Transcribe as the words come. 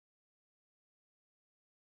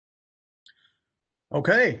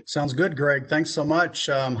Okay, sounds good, Greg. Thanks so much.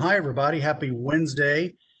 Hi, everybody. Happy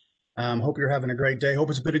Wednesday. Hope you're having a great day. Hope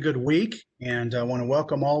it's been a good week. And I want to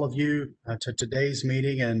welcome all of you to today's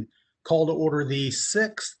meeting and call to order the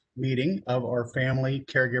sixth meeting of our Family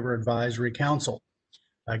Caregiver Advisory Council.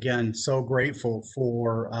 Again, so grateful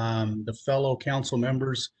for the fellow council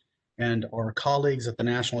members and our colleagues at the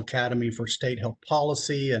National Academy for State Health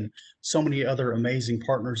Policy and so many other amazing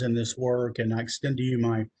partners in this work. And I extend to you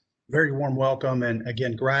my very warm welcome and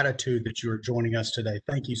again, gratitude that you are joining us today.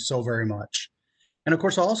 Thank you so very much. And of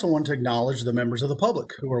course, I also want to acknowledge the members of the public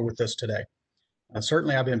who are with us today.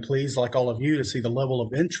 Certainly, I've been pleased, like all of you, to see the level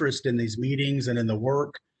of interest in these meetings and in the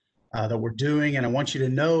work that we're doing. And I want you to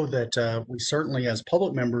know that we certainly, as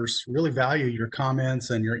public members, really value your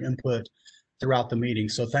comments and your input throughout the meeting.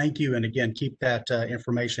 So thank you. And again, keep that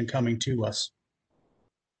information coming to us.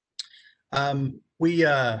 We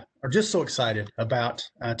are just so excited about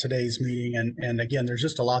today's meeting. And again, there's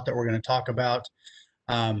just a lot that we're going to talk about.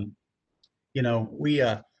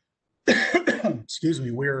 Excuse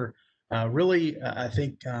me, we're really, I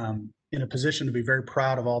think, in a position to be very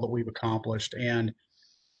proud of all that we've accomplished. And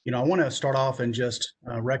I want to start off and just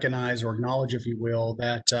recognize or acknowledge, if you will,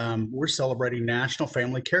 that we're celebrating National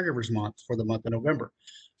Family Caregivers Month for the month of November.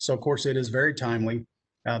 So, of course, it is very timely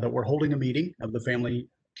that we're holding a meeting of the Family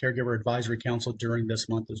Caregiver Advisory Council during this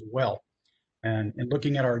month as well. And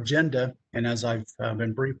looking at our agenda, and as I've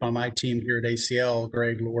been briefed by my team here at ACL,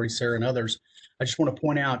 Greg, Lori, Sarah, and others, I just want to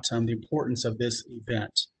point out the importance of this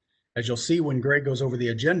event. As you'll see when Greg goes over the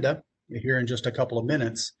agenda here in just a couple of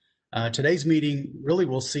minutes, today's meeting really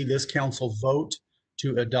will see this council vote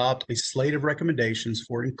to adopt a slate of recommendations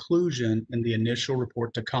for inclusion in the initial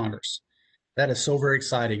report to Congress. That is so very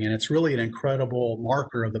exciting, and it's really an incredible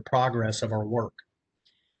marker of the progress of our work.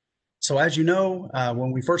 So as you know,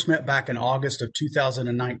 when we first met back in August of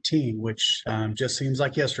 2019, which just seems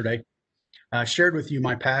like yesterday, I shared with you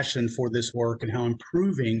my passion for this work and how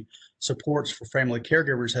improving supports for family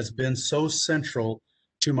caregivers has been so central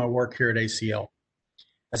to my work here at ACL.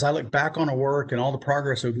 As I look back on our work and all the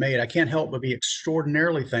progress we've made, I can't help but be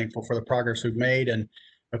extraordinarily thankful for the progress we've made. And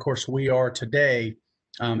of course, we are today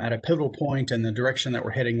at a pivotal point, and the direction that we're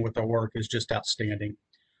heading with our work is just outstanding.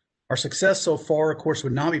 Our success so far, of course,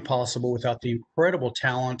 would not be possible without the incredible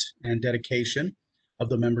talent and dedication of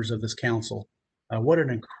the members of this council. What an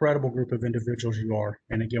incredible group of individuals you are.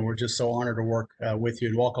 And again, we're just so honored to work with you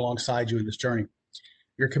and walk alongside you in this journey.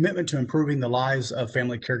 Your commitment to improving the lives of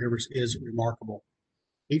family caregivers is remarkable.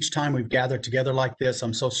 Each time we've gathered together like this,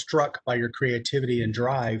 I'm so struck by your creativity and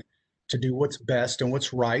drive to do what's best and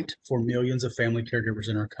what's right for millions of family caregivers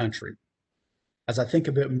in our country. As I think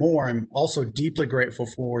a bit more, I'm also deeply grateful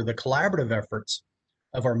for the collaborative efforts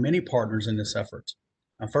of our many partners in this effort.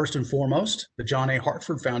 First and foremost, the John A.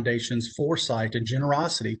 Hartford Foundation's foresight and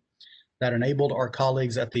generosity that enabled our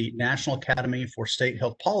colleagues at the National Academy for State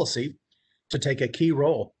Health Policy to take a key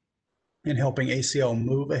role in helping ACL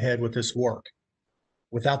move ahead with this work.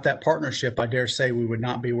 Without that partnership, I dare say we would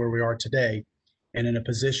not be where we are today and in a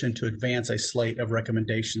position to advance a slate of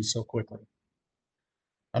recommendations so quickly.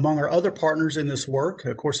 Among our other partners in this work,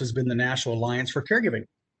 of course, has been the National Alliance for Caregiving,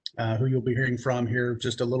 who you'll be hearing from here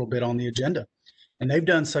just a little bit on the agenda. And they've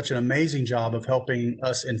done such an amazing job of helping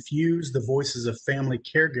us infuse the voices of family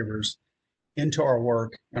caregivers into our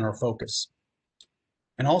work and our focus.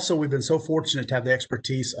 And also, we've been so fortunate to have the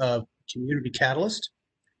expertise of Community Catalyst,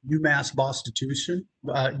 UMass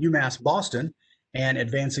Boston, and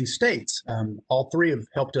Advancing States. All three have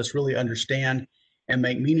helped us really understand and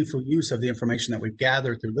make meaningful use of the information that we've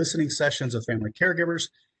gathered through listening sessions of family caregivers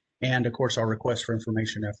and, of course, our request for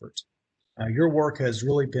information efforts. Your work has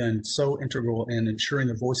really been so integral in ensuring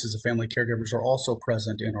the voices of family caregivers are also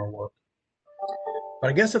present in our work.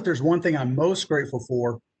 But I guess if there's one thing I'm most grateful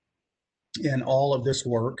for in all of this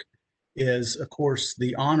work is, of course,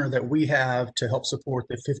 the honor that we have to help support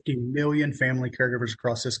the 50 million family caregivers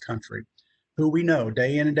across this country, who we know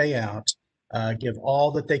day in and day out give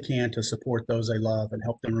all that they can to support those they love and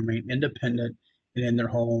help them remain independent and in their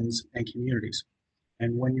homes and communities.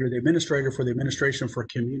 And when you're the administrator for the Administration for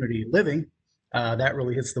Community Living, that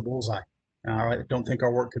really hits the bullseye. I don't think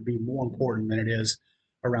our work could be more important than it is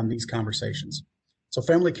around these conversations. So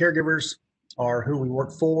family caregivers are who we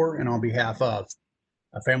work for and on behalf of.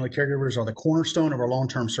 Family caregivers are the cornerstone of our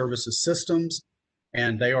long-term services systems,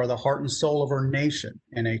 and they are the heart and soul of our nation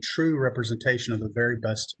and a true representation of the very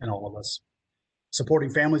best in all of us. Supporting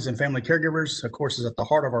families and family caregivers, of course, is at the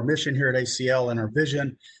heart of our mission here at ACL and our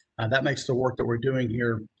vision. That makes the work that we're doing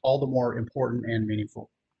here all the more important and meaningful.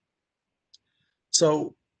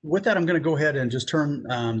 So with that, I'm going to go ahead and just turn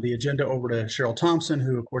the agenda over to Cheryl Thompson,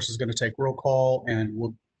 who, of course, is going to take roll call, and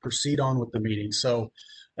we'll proceed on with the meeting. So,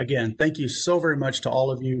 again, thank you so very much to all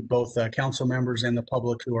of you, both council members and the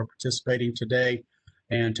public who are participating today.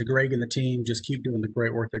 And to Greg and the team, just keep doing the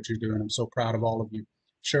great work that you're doing. I'm so proud of all of you.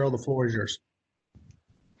 Cheryl, the floor is yours.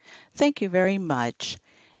 Thank you very much.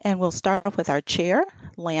 And we'll start off with our chair,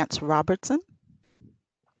 Lance Robertson.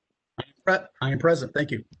 I am present.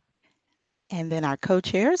 Thank you. And then our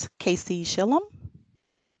co-chairs, Casey Shillum.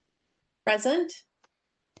 Present.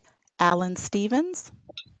 Alan Stevens.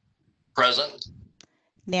 Present.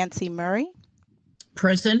 Nancy Murray.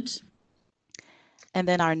 Present. And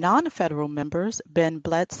then our non-federal members, Ben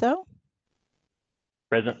Bledsoe.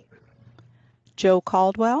 Present. Joe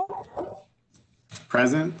Caldwell.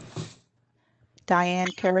 Present. Diane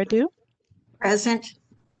Caradu. Present.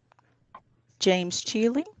 James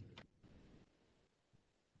Cheeley.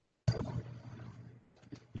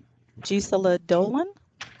 Gisela Dolan.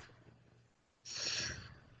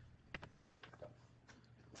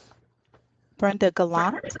 Brenda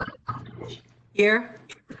Gallant. Here.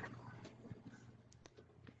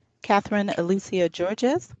 Catherine Alicia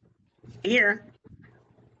Georges. Here.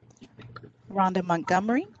 Rhonda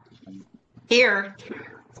Montgomery. Here.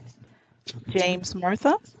 James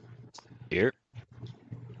Murtha. Here.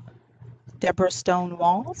 Deborah Stone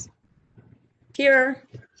Walls. Here.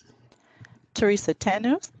 Teresa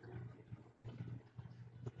Tanus.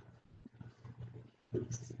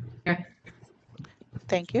 Here.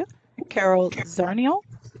 Thank you. Carol Zernial.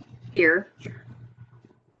 Here.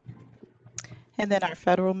 And then our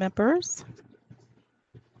federal members.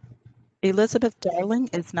 Elizabeth Darling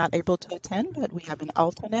is not able to attend, but we have an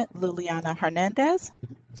alternate, Liliana Hernandez.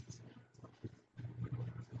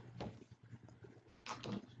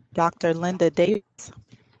 Dr. Linda Davis.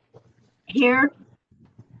 Here.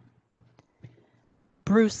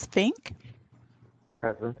 Bruce Fink.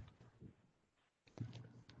 Present.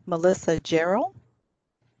 Melissa Gerald.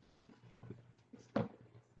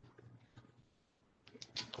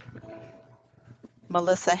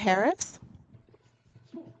 Melissa Harris.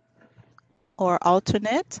 Or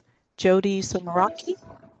alternate, Jody Sumaraki.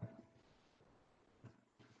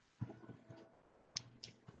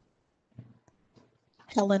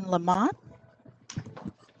 Helen Lamont.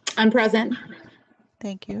 I'm present.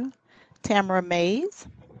 Thank you. Tamara Mays.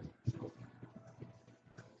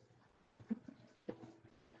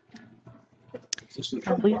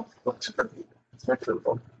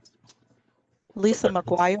 Lisa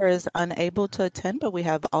McGuire is unable to attend, but we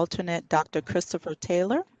have alternate Dr. Christopher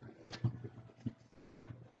Taylor.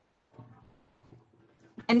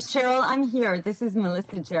 And Cheryl, I'm here. This is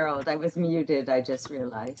Melissa Gerald. I was muted, I just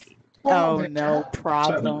realized. Oh, no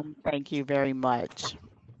problem. Thank you very much.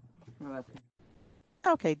 You're welcome.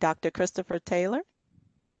 Okay, Dr. Christopher Taylor.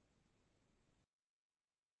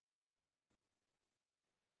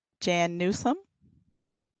 Jan Newsom.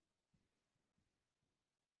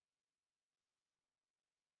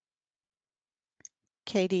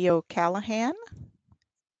 Katie O'Callahan,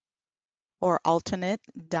 or alternate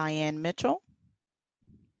Diane Mitchell.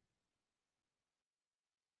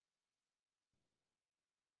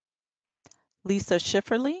 Lisa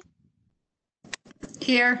Schifferly.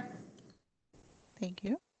 Here. Thank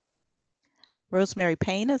you. Rosemary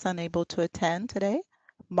Payne is unable to attend today.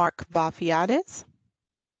 Mark Vafiatis.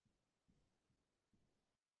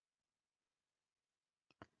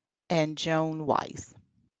 And Joan Weiss.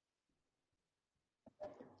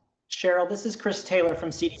 Cheryl, this is Chris Taylor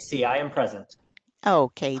from CDC. I am present.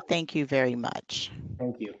 Okay, thank you very much.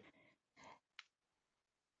 Thank you.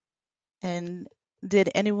 And did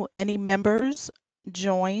any members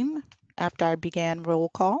join after I began roll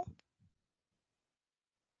call?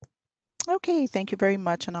 Okay, thank you very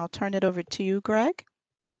much, and I'll turn it over to you, Greg.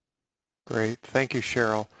 Great, thank you,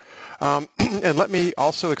 Cheryl. And let me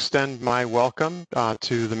also extend my welcome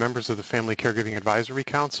to the members of the Family Caregiving Advisory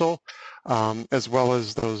Council, as well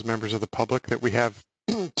as those members of the public that we have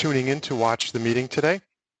tuning in to watch the meeting today.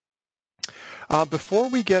 Before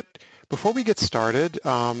we get started,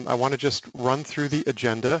 I want to just run through the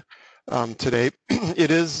agenda today.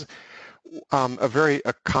 It is a very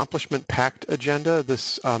accomplishment-packed agenda.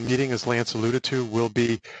 This meeting, as Lance alluded to, will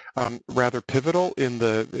be rather pivotal in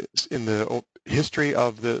the history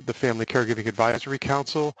of the Family Caregiving Advisory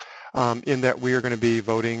Council, in that we are going to be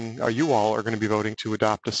voting, you all are going to be voting to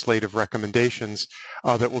adopt a slate of recommendations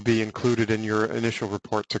that will be included in your initial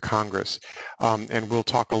report to Congress. And we'll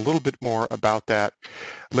talk a little bit more about that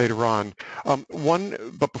later on.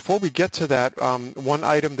 But before we get to that, one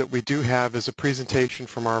item that we do have is a presentation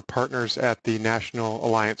from our partners at the National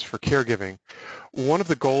Alliance for Caregiving. One of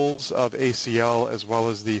the goals of ACL, as well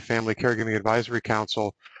as the Family Caregiving Advisory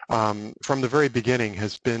Council, from the very beginning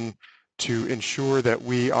has been to ensure that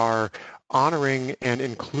we are honoring and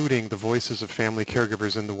including the voices of family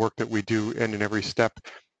caregivers in the work that we do and in every step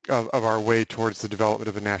of our way towards the development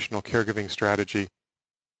of a national caregiving strategy.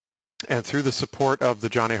 And through the support of the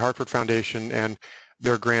John A. Hartford Foundation and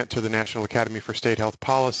their grant to the National Academy for State Health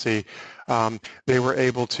Policy, they were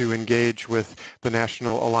able to engage with the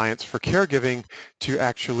National Alliance for Caregiving to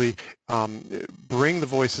actually bring the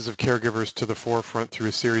voices of caregivers to the forefront through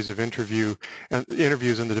a series of interviews and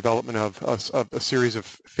the development of a series of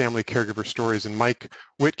family caregiver stories. And Mike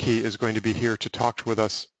Wittke is going to be here to talk with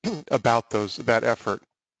us about that effort.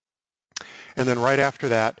 And then right after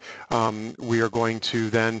that, we are going to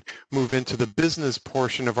then move into the business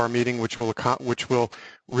portion of our meeting, which will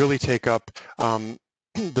really take up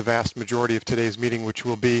the vast majority of today's meeting, which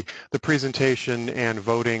will be the presentation and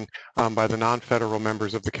voting by the non-federal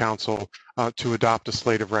members of the council to adopt a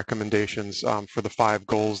slate of recommendations for the 5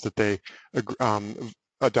 goals that they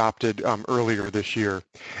adopted earlier this year.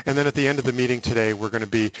 And then at the end of the meeting today, we're going to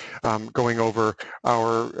be going over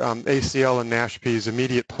our ACL and NASHP's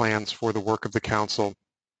immediate plans for the work of the council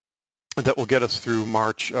that will get us through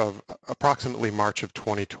approximately March of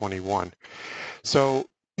 2021. So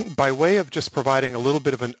by way of just providing a little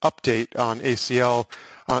bit of an update on ACL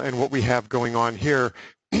and what we have going on here,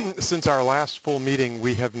 since our last full meeting,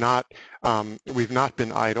 we've not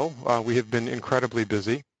been idle. We have been incredibly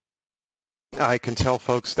busy. I can tell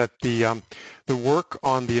folks that the work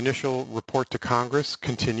on the initial report to Congress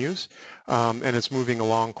continues, and it's moving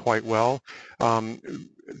along quite well.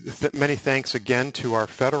 Many thanks again to our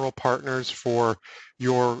federal partners for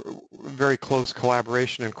your very close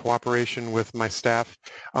collaboration and cooperation with my staff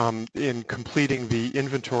in completing the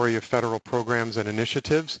inventory of federal programs and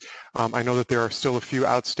initiatives. I know that there are still a few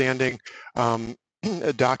outstanding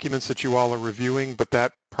documents that you all are reviewing, but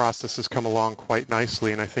that process has come along quite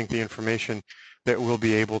nicely, and I think the information that we'll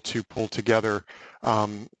be able to pull together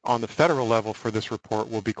on the federal level for this report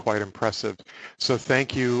will be quite impressive. So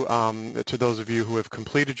thank you to those of you who have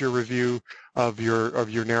completed your review of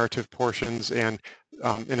your narrative portions, and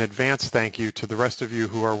in advance thank you to the rest of you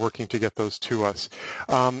who are working to get those to us.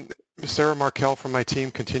 Sarah Markell from my team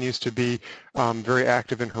continues to be very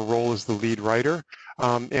active in her role as the lead writer.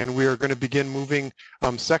 And we are going to begin moving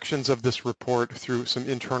sections of this report through some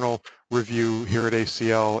internal review here at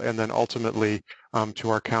ACL, and then ultimately to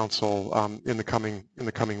our council in the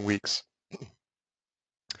coming weeks.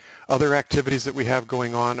 Other activities that we have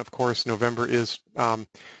going on, of course, November is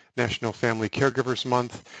National Family Caregivers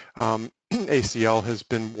Month. ACL has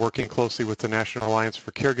been working closely with the National Alliance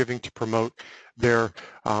for Caregiving to promote their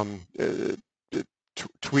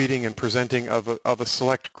tweeting and presenting of a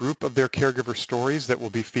select group of their caregiver stories that will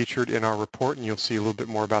be featured in our report, and you'll see a little bit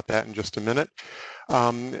more about that in just a minute.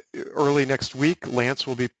 Early next week, Lance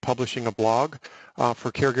will be publishing a blog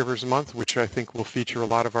for Caregivers Month, which I think will feature a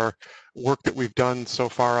lot of our work that we've done so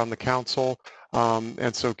far on the council,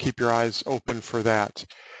 and so keep your eyes open for that.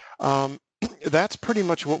 That's pretty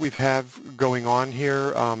much what we've have going on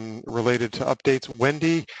here related to updates.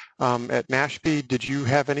 Wendy, at NASHP, did you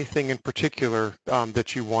have anything in particular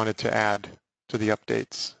that you wanted to add to the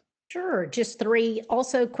updates? Sure, just 3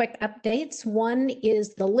 also quick updates. One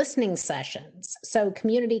is the listening sessions. So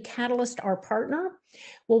Community Catalyst, our partner,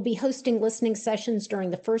 will be hosting listening sessions during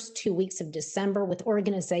the first 2 weeks of December with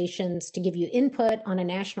organizations to give you input on a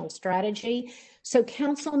national strategy. So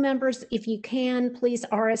council members, if you can, please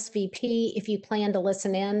RSVP if you plan to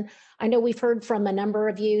listen in. I know we've heard from a number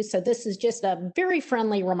of you, so this is just a very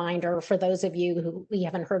friendly reminder for those of you who we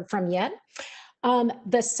haven't heard from yet.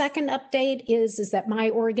 The second update is that my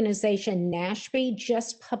organization, NASHP,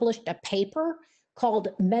 just published a paper called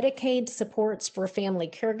Medicaid Supports for Family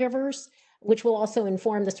Caregivers, which will also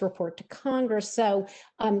inform this report to Congress. So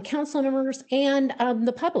council members and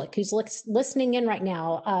the public who's listening in right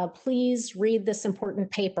now, please read this important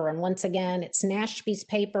paper. And once again, it's NASHP's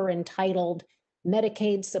paper entitled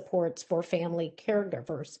Medicaid Supports for Family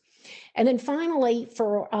Caregivers. And then finally,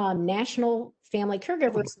 for National Family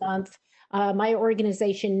Caregivers Month, my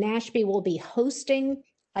organization, NASHP, will be hosting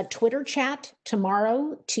a Twitter chat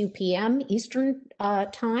tomorrow, 2 p.m. Eastern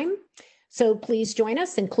time. So please join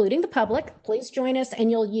us, including the public. Please join us, and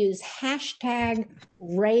you'll use hashtag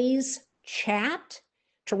 #RaiseChat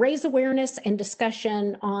to raise awareness and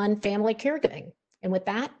discussion on family caregiving. And with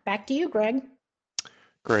that, back to you, Greg.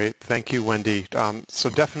 Great. Thank you, Wendy. So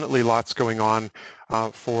definitely lots going on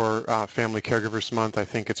for Family Caregivers Month. I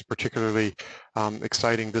think it's particularly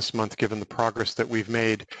exciting this month given the progress that we've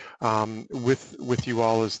made with you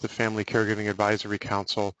all as the Family Caregiving Advisory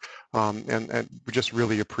Council, and we just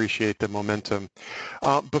really appreciate the momentum.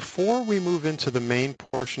 Before we move into the main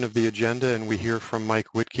portion of the agenda and we hear from Mike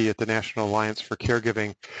Wittke at the National Alliance for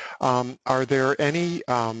Caregiving, are there any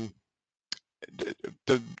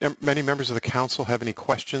do many members of the council have any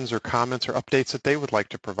questions or comments or updates that they would like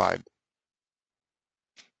to provide?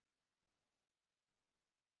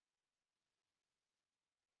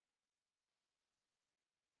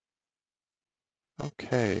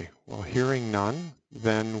 Okay, well, hearing none,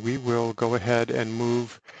 then we will go ahead and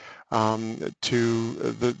move to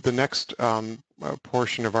the next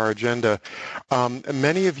portion of our agenda.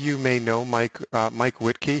 Many of you may know Mike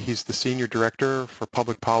Wittke. He's the Senior Director for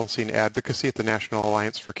Public Policy and Advocacy at the National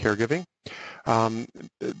Alliance for Caregiving.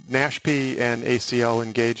 NASHP and ACL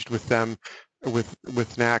engaged with them,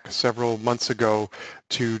 with NAC several months ago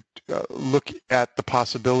to look at the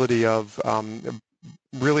possibility of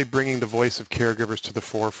really bringing the voice of caregivers to the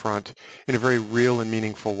forefront in a very real and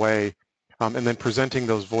meaningful way. And then presenting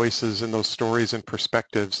those voices and those stories and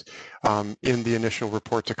perspectives in the initial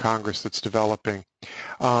report to Congress that's developing.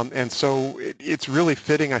 And so it's really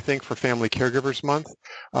fitting, I think, for Family Caregivers Month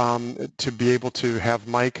to be able to have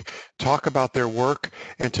Mike talk about their work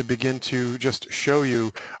and to begin to just show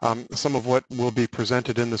you some of what will be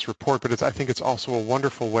presented in this report. But I think it's also a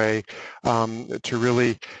wonderful way to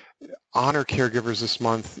really honor caregivers this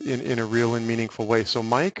month in a real and meaningful way. So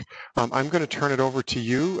Mike, I'm going to turn it over to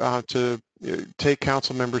you to take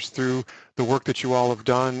council members through the work that you all have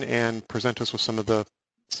done and present us with some of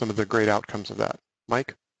the great outcomes of that.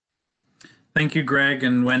 Mike? Thank you, Greg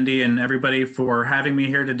and Wendy and everybody for having me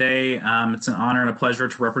here today. It's an honor and a pleasure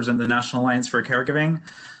to represent the National Alliance for Caregiving.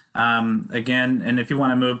 Again, and if you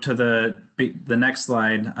want to move to the next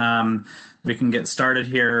slide, we can get started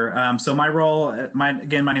here. So my role, my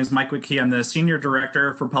name is Mike Wittke. I'm the Senior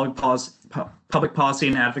Director for Public Policy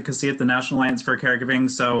and Advocacy at the National Alliance for Caregiving.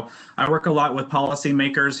 So I work a lot with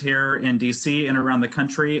policymakers here in DC and around the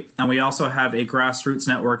country. And we also have a grassroots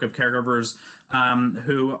network of caregivers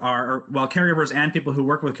who are, well, caregivers and people who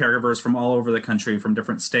work with caregivers from all over the country, from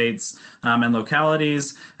different states and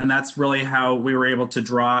localities. And that's really how we were able to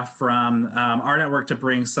draw from our network to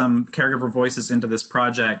bring some caregiver voices into this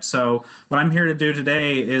project. So what I'm here to do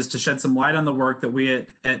today is to shed some light on the work that we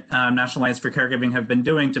at National Alliance for Caregiving have been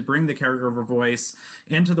doing to bring the caregiver voice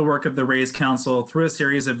into the work of the RAISE Council through a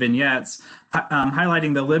series of vignettes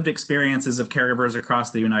highlighting the lived experiences of caregivers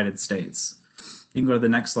across the United States. You can go to the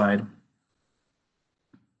next slide.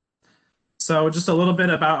 So just a little bit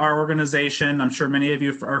about our organization. I'm sure many of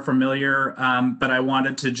you are familiar, but I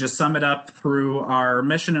wanted to just sum it up through our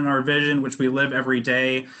mission and our vision, which we live every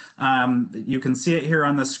day. You can see it here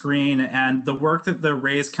on the screen, and the work that the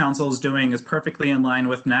RAISE Council is doing is perfectly in line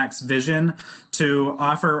with NAC's vision to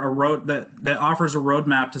offer that offers a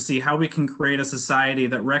roadmap to see how we can create a society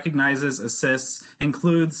that recognizes, assists,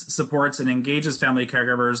 includes, supports, and engages family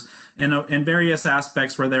caregivers in various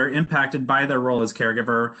aspects where they're impacted by their role as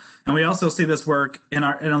caregiver. And we also see this work in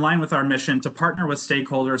line with our mission to partner with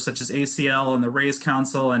stakeholders such as ACL and the RAISE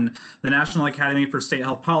Council and the National Academy for State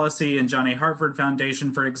Health Policy and Johnny Hartford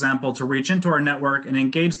Foundation, for example, to reach into our network and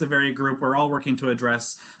engage the very group we're all working to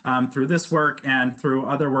address through this work and through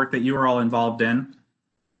other work that you are all involved in.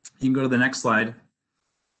 You can go to the next slide.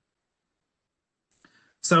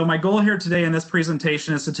 So my goal here today in this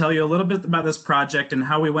presentation is to tell you a little bit about this project and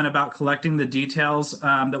how we went about collecting the details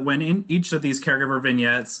that went in each of these caregiver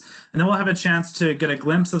vignettes. And then we'll have a chance to get a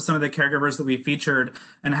glimpse of some of the caregivers that we featured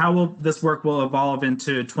and how this work will evolve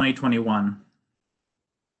into 2021.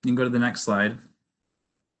 You can go to the next slide.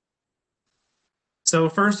 So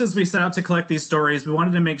first, as we set out to collect these stories, we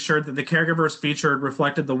wanted to make sure that the caregivers featured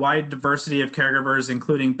reflected the wide diversity of caregivers,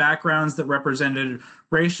 including backgrounds that represented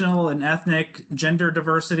racial and ethnic, gender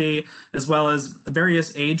diversity, as well as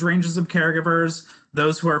various age ranges of caregivers,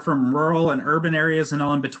 those who are from rural and urban areas and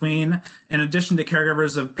all in between, in addition to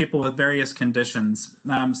caregivers of people with various conditions.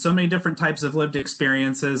 So many different types of lived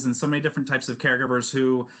experiences and so many different types of caregivers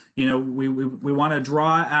who, you know, we want to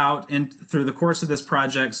draw out through the course of this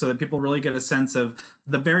project so that people really get a sense of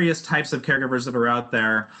the various types of caregivers that are out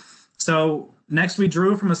there. So Next, we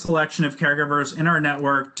drew from a selection of caregivers in our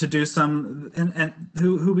network to do some, and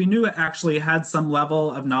who we knew actually had some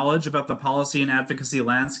level of knowledge about the policy and advocacy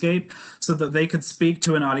landscape so that they could speak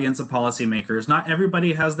to an audience of policymakers. Not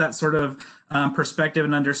everybody has that sort of perspective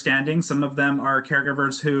and understanding. Some of them are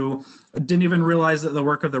caregivers who didn't even realize that the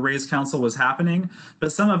work of the Raise Council was happening,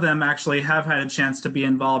 but some of them actually have had a chance to be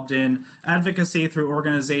involved in advocacy through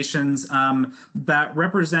organizations that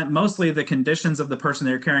represent mostly the conditions of the person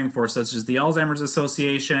they're caring for, such as the Alzheimer's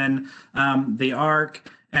Association, the ARC,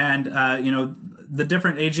 and the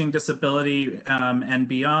different aging, disability, and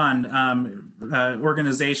beyond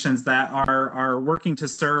organizations that are working to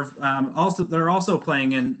serve. They're also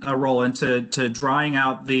playing in a role into drawing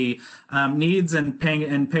out the needs and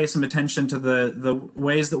pay some attention to the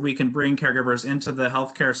ways that we can bring caregivers into the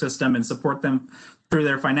healthcare system and support them through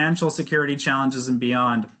their financial security challenges and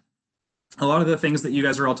beyond. A lot of the things that you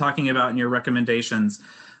guys are all talking about in your recommendations.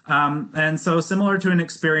 And so similar to an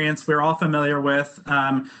experience we're all familiar with,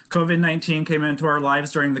 COVID-19 came into our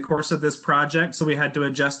lives during the course of this project, so we had to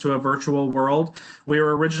adjust to a virtual world. We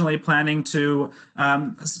were originally planning to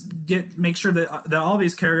make sure that all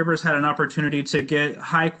these caregivers had an opportunity to get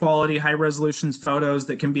high quality, high resolution photos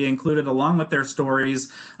that can be included along with their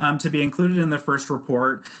stories to be included in the first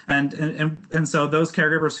report. And so those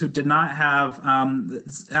caregivers who did not have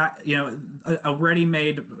a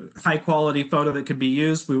ready-made high quality photo that could be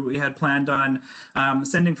used, we had planned on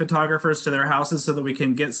sending photographers to their houses so that we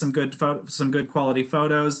can get some good quality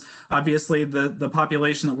photos. Obviously, the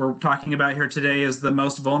population that we're talking about here today is the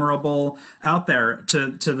most vulnerable out there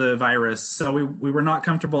to the virus. So we were not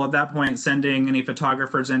comfortable at that point sending any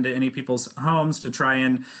photographers into any people's homes to try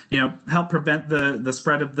and help prevent the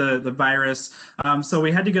spread of the virus. So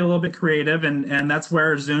we had to get a little bit creative, and that's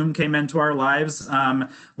where Zoom came into our lives.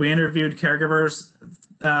 We interviewed caregivers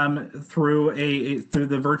through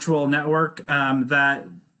the virtual network that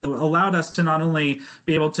allowed us to not only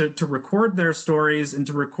be able to record their stories and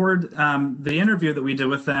to record the interview that we did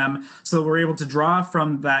with them, so we're able to draw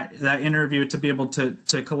from that interview to be able to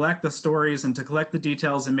collect the stories and to collect the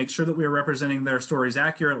details and make sure that we were representing their stories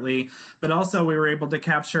accurately. But also we were able to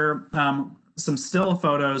capture some still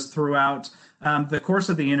photos throughout the course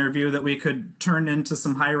of the interview that we could turn into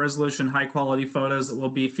some high resolution, high quality photos that will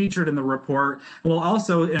be featured in the report. Will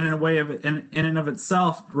also, in and of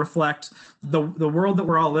itself, reflect the world that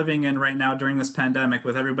we're all living in right now during this pandemic,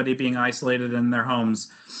 with everybody being isolated in their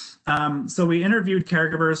homes. So we interviewed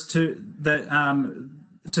caregivers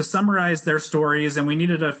to summarize their stories, and we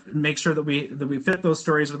needed to make sure that we fit those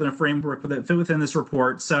stories within a framework that fit within this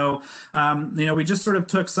report. So, we just sort of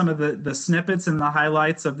took some of the snippets and the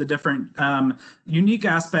highlights of the different unique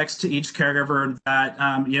aspects to each caregiver that,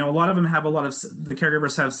 a lot of them have the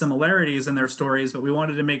caregivers have similarities in their stories, but we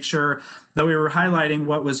wanted to make sure that we were highlighting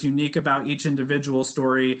what was unique about each individual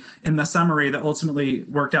story in the summary that ultimately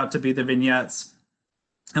worked out to be the vignettes.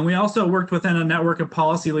 And we also worked within a network of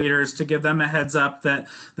policy leaders to give them a heads up that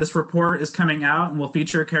this report is coming out and will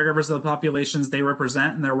feature caregivers of the populations they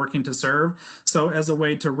represent and they're working to serve. So as a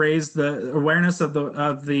way to raise the awareness of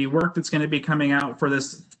the work that's going to be coming out for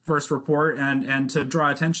this first report and to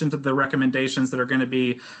draw attention to the recommendations that are going to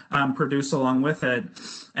be produced along with it.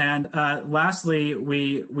 And lastly,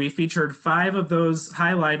 we featured 5 of those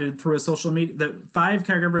highlighted through a social media. The 5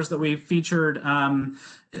 caregivers that we featured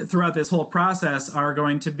throughout this whole process are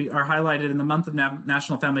highlighted in the month of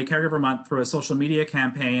National Family Caregiver Month through a social media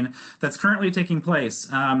campaign that's currently taking place.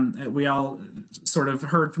 We all sort of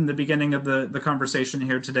heard from the beginning of the conversation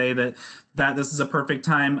here today that this is a perfect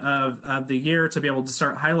time of the year to be able to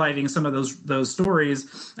start highlighting some of those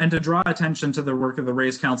stories and to draw attention to the work of the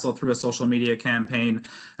Raise Council through a social media campaign.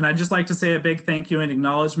 And I'd just like to say a big thank you and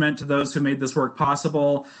acknowledgement to those who made this work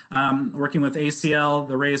possible, working with ACL,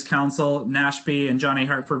 the Raise Council, NASHB, and Johnny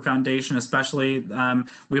Hartford Foundation especially.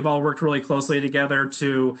 We've all worked really closely together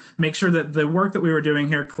to make sure that the work that we were doing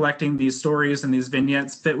here, collecting these stories and these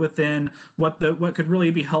vignettes, fit within what could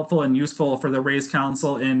really be helpful and useful for the Raise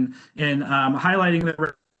Council in highlighting the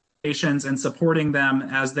recommendations and supporting them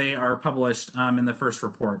as they are published in the first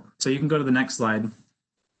report. So you can go to the next slide.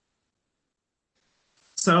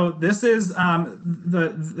 So this is the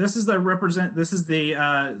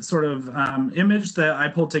sort of image that I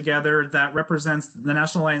pulled together that represents the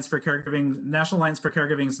National Alliance for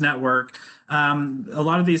Caregiving's network. A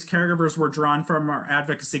lot of these caregivers were drawn from our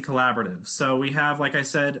advocacy collaborative. So we have, like I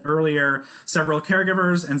said earlier, several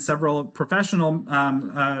caregivers and several professional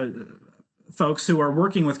folks who are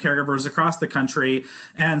working with caregivers across the country.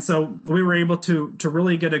 And so we were able to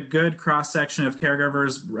really get a good cross-section of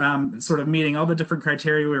caregivers, sort of meeting all the different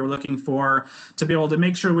criteria we were looking for, to be able to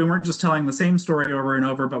make sure we weren't just telling the same story over and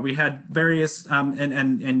over, but we had various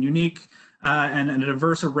and unique and a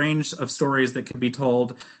diverse range of stories that could be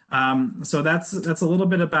told. So that's a little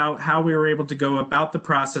bit about how we were able to go about the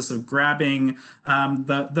process of grabbing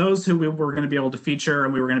those who we were going to be able to feature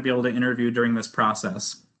and we were going to be able to interview during this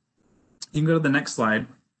process. You can go to the next slide.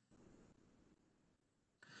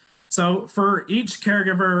 So for each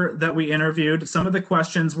caregiver that we interviewed, some of the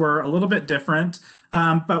questions were a little bit different,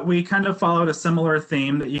 but we kind of followed a similar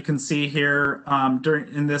theme that you can see here on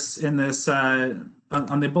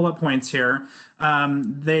the bullet points here.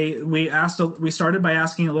 We started by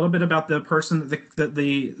asking a little bit about the person,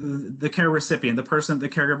 the care recipient, the person that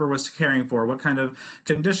the caregiver was caring for, what kind of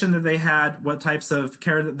condition that they had, what types of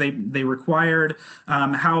care that they required,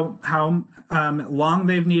 how long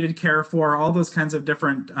they've needed care for, all those kinds of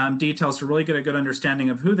different details to really get a good understanding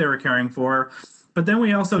of who they were caring for. But then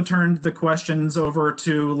we also turned the questions over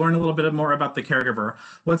to learn a little bit more about the caregiver.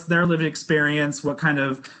 What's their lived experience? What kind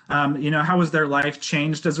of, how has their life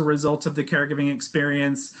changed as a result of the caregiving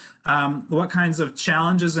experience? What kinds of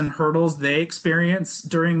challenges and hurdles they experienced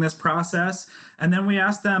during this process? And then we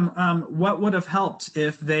asked them what would have helped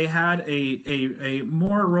if they had a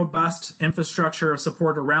more robust infrastructure of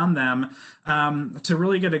support around them, to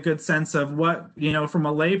really get a good sense of what, from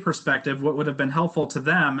a lay perspective, what would have been helpful to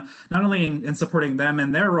them, not only in supporting them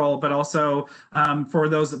in their role, but also for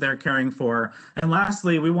those that they're caring for. And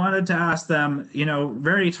lastly, we wanted to ask them,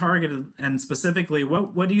 very targeted and specifically,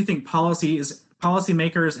 what do you think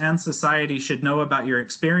policymakers and society should know about your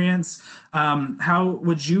experience? How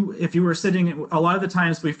would you, if you were sitting, a lot of the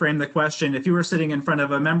times we frame the question, if you were sitting in front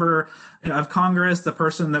of a member of Congress, the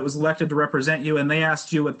person that was elected to represent you, and they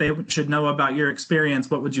asked you what they should know about your experience,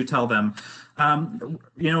 what would you tell them? A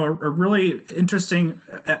really interesting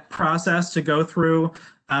process to go through.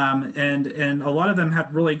 And a lot of them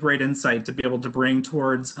had really great insight to be able to bring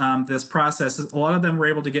towards this process. A lot of them were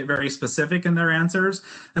able to get very specific in their answers,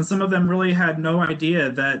 and some of them really had no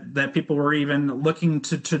idea that people were even looking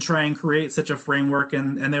to try and create such a framework,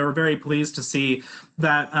 and they were very pleased to see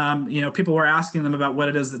that people were asking them about what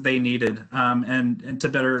it is that they needed, and to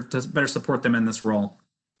better support them in this role.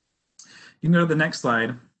 You can go to the next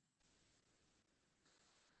slide.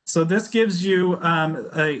 So this gives you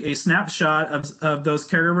a snapshot of those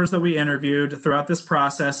caregivers that we interviewed throughout this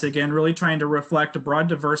process. Again, really trying to reflect a broad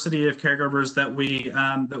diversity of caregivers that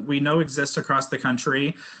we know exist across the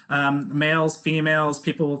country. Males, females,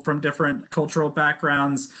 people from different cultural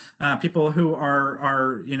backgrounds, people who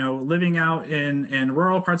are living out in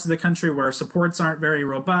rural parts of the country where supports aren't very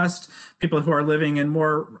robust, people who are living in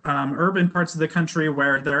more urban parts of the country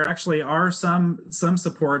where there actually are some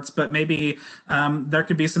supports, but maybe there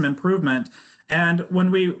could be some improvement. And when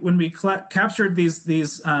we captured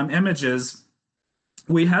these images,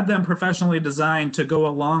 we had them professionally designed to go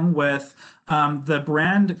along with the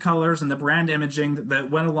brand colors and the brand imaging that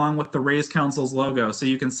went along with the Raise Council's logo. So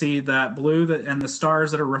you can see that blue and the stars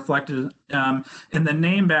that are reflected in the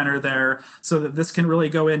name banner there, so that this can really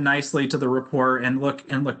go in nicely to the report and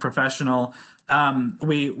look professional.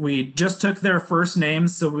 We just took their first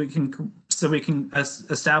names so we can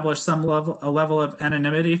establish some level of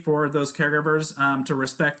anonymity for those caregivers, to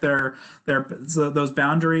respect those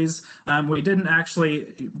boundaries. We didn't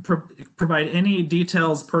actually provide any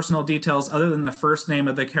personal details other than the first name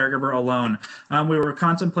of the caregiver alone. We were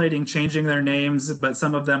contemplating changing their names, but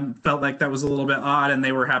some of them felt like that was a little bit odd, and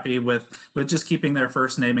they were happy with just keeping their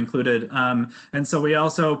first name included. And so we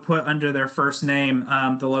also put under their first name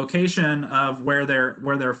the location of where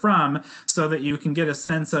they're from, so that you can get a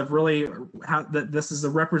sense of really how that this is a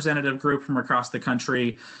representative group from across the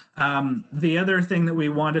country. The other thing that we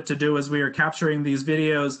wanted to do as we were capturing these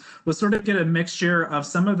videos was sort of get a mixture of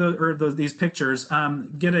these pictures,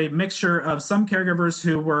 get a mixture of some caregivers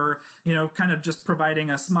who were, kind of just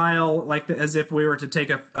providing a smile, as if we were to take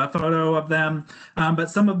a photo of them. But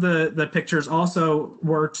some of the pictures also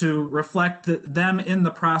were to reflect them in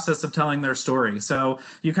the process of telling their story. So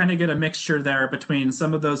you kind of get a mixture there between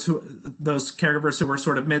some of those caregivers who were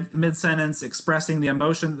sort of mid-sentence expressing the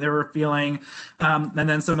emotion that they were feeling, and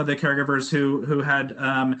then some of the caregivers who had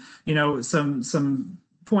some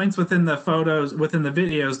points within the photos, within the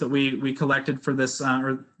videos that we collected for this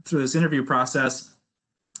or through this interview process,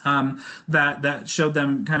 that showed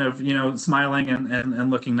them kind of smiling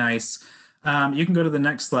and looking nice. You can go to the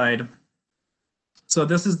next slide. So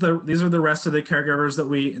these are the rest of the caregivers that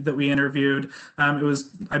we interviewed. It was,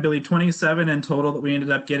 I believe, 27 in total that we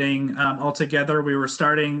ended up getting altogether. We were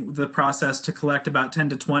starting the process to collect about 10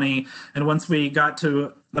 to 20, and once we got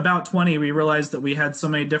to about 20, we realized that we had so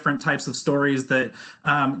many different types of stories that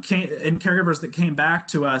caregivers that came back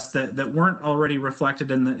to us that weren't already reflected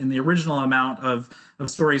in the original amount of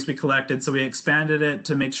stories we collected. So we expanded it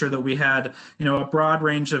to make sure that we had, a broad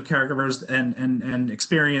range of caregivers and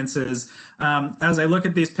experiences. As I look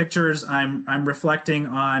at these pictures, I'm reflecting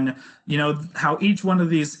on, how each one of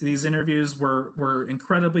these interviews were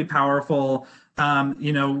incredibly powerful.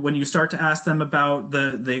 When you start to ask them about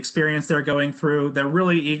the experience they're going through, they're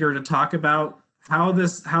really eager to talk about how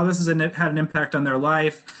this has had an impact on their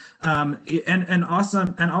life. And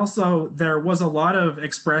also there was a lot of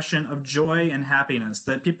expression of joy and happiness,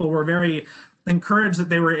 that people were very encouraged that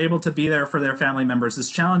they were able to be there for their family members.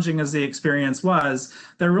 As challenging as the experience was,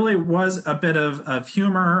 there really was a bit of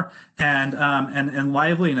humor and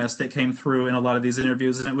liveliness that came through in a lot of these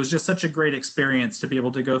interviews. And it was just such a great experience to be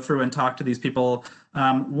able to go through and talk to these people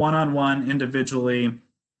one-on-one individually.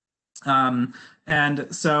 And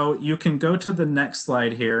so you can go to the next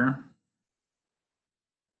slide here.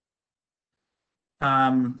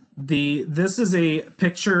 This is a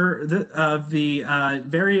picture of the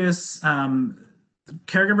various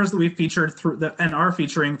caregivers that we featured and are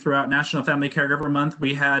featuring throughout National Family Caregiver Month.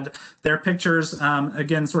 We had their pictures,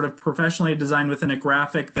 again, sort of professionally designed within a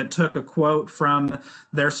graphic that took a quote from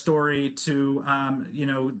their story to,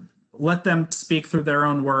 let them speak through their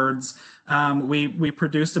own words. We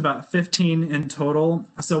produced about 15 in total.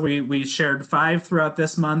 So we shared 5 throughout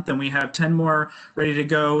this month, and we have 10 more ready to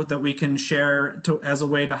go that we can share as a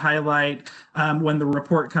way to highlight when the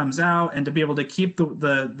report comes out, and to be able to keep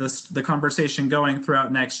the conversation going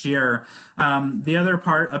throughout next year. The other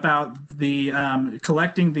part about the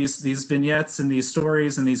collecting these vignettes and these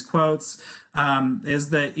stories and these quotes is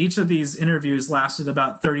that each of these interviews lasted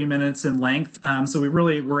about 30 minutes in length. So we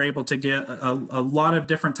really were able to get a lot of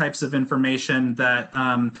different types of information that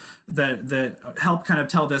help kind of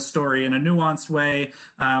tell this story in a nuanced way.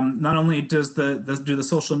 Not only does do the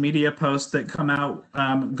social media posts that come out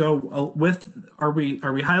go with, are we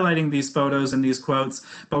highlighting these photos and these quotes,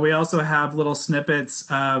 but we also have little snippets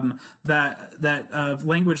that of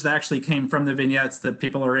language that actually came from the vignettes that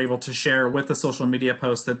people are able to share with the social media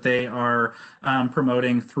posts that they are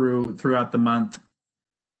promoting throughout the month.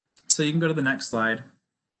 So you can go to the next slide.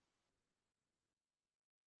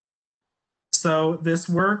 So this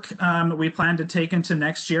work we plan to take into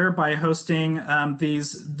next year by hosting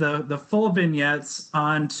the full vignettes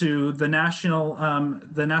onto the National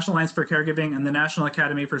Alliance for Caregiving and the National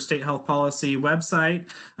Academy for State Health Policy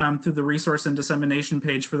website through the resource and dissemination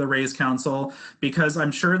page for the RAISE Council, because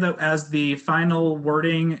I'm sure that as the final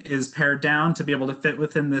wording is pared down to be able to fit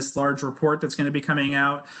within this large report that's going to be coming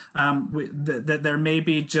out, that there may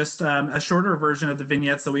be just a shorter version of the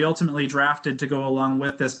vignettes that we ultimately drafted to go along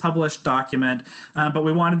with this published document. But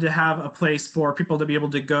we wanted to have a place for people to be able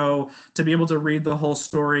to go, to be able to read the whole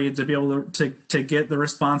story, to be able to get the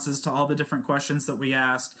responses to all the different questions that we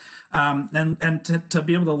asked, and to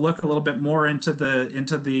be able to look a little bit more into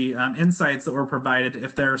the insights that were provided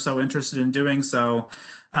if they're so interested in doing so.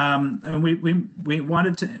 And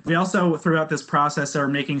we also throughout this process are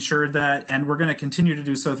making sure that, and we're going to continue to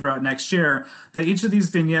do so throughout next year, that each of these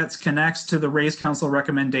vignettes connects to the RAISE Council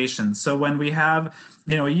recommendations. So when we have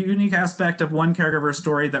a unique aspect of one caregiver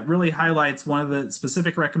story that really highlights one of the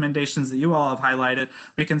specific recommendations that you all have highlighted,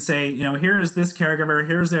 we can say, here is this caregiver,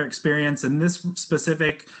 here's their experience, and this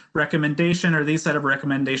specific recommendation or these set of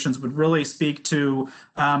recommendations would really speak to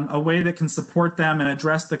a way that can support them and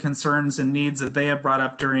address the concerns and needs that they have brought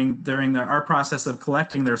up during our process of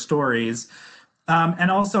collecting their stories.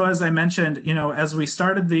 And also, as I mentioned, as we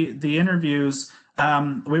started the interviews,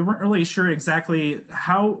 we weren't really sure exactly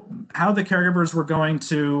how the caregivers were going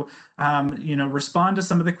to, respond to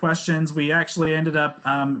some of the questions. We actually ended up,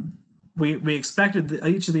 we expected that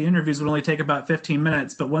each of the interviews would only take about 15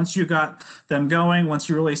 minutes, but once you got them going, once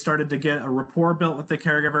you really started to get a rapport built with the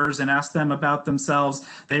caregivers and ask them about themselves,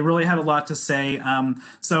 they really had a lot to say.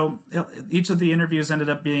 So each of the interviews ended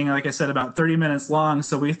up being, like I said, about 30 minutes long.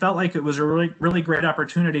 So we felt like it was a really great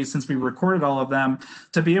opportunity, since we recorded all of them,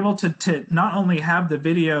 to be able to not only have the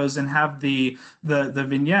videos and have the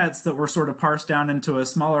vignettes that were sort of parsed down into a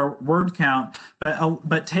smaller word count,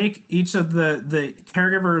 but take each of the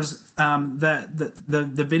caregivers'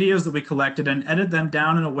 the videos that we collected and edit them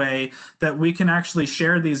down in a way that we can actually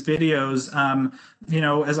share these videos,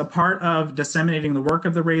 as a part of disseminating the work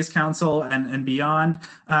of the Raise Council and beyond,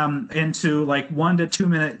 into like 1 to 2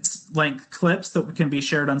 minutes length clips that can be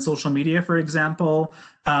shared on social media, for example.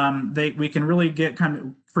 We can really get kind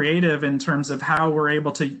of creative in terms of how we're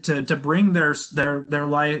able to bring their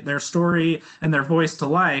story and their voice to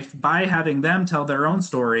life by having them tell their own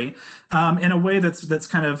story in a way that's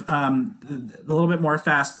kind of a little bit more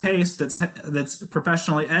fast paced, that's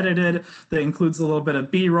professionally edited, that includes a little bit of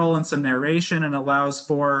B-roll and some narration, and allows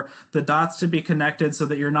for the dots to be connected so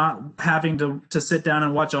that you're not having to sit down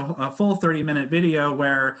and watch a full 30-minute video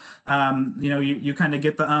where you kind of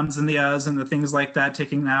get the ums and the uhs and the things like that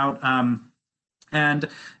taken out. And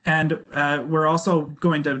we're also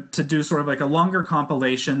going to do sort of like a longer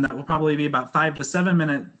compilation that will probably be about 5 to 7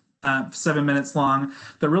 minutes long,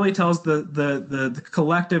 that really tells the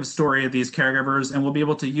collective story of these caregivers, and we'll be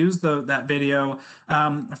able to use that video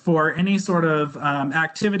for any sort of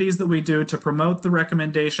activities that we do to promote the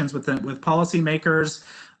recommendations with policymakers.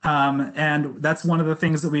 And that's one of the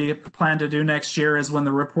things that we plan to do next year, is when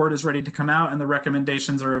the report is ready to come out and the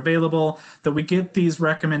recommendations are available, that we get these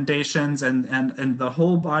recommendations and the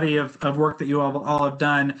whole body of work that you all have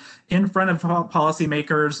done in front of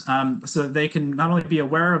policymakers, so that they can not only be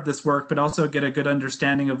aware of this work, but also get a good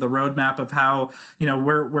understanding of the roadmap of how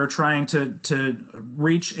we're trying to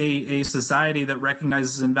reach a society that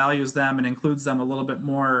recognizes and values them and includes them a little bit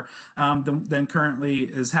more than currently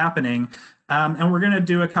is happening. And we're going to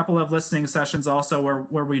do a couple of listening sessions also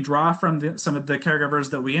where we draw from some of the caregivers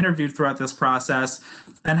that we interviewed throughout this process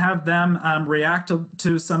and have them react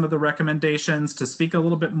to some of the recommendations, to speak a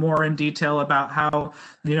little bit more in detail about how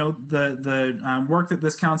the work that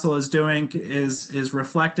this council is doing is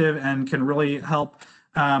reflective and can really help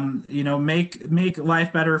make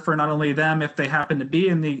life better for not only them if they happen to be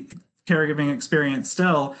in the caregiving experience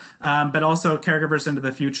still, but also caregivers into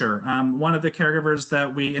the future. One of the caregivers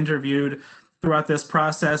that we interviewed throughout this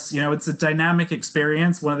process, it's a dynamic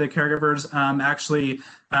experience. One of the caregivers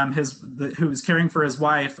who was caring for his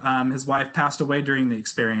wife passed away during the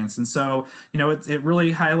experience. And so, it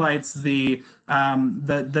really highlights the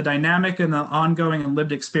dynamic and the ongoing and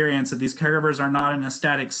lived experience that these caregivers are not in a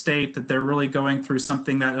static state, that they're really going through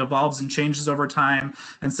something that evolves and changes over time.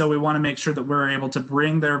 And so we want to make sure that we're able to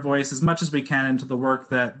bring their voice as much as we can into the work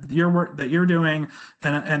that you're doing,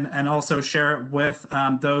 and also share it with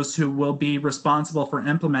those who will be responsible for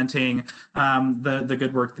implementing the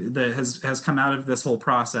good work that has come out of this whole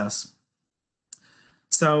process.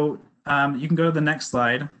 So you can go to the next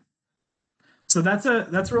slide. So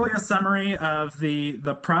that's really a summary of the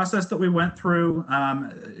process that we went through,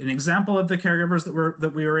 an example of the caregivers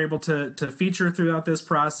that we were able to feature throughout this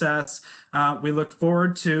process. We look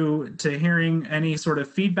forward to hearing any sort of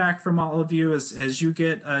feedback from all of you as you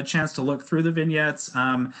get a chance to look through the vignettes,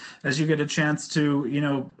 as you get a chance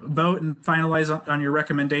to vote and finalize on your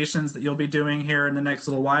recommendations that you'll be doing here in the next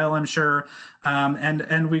little while, I'm sure.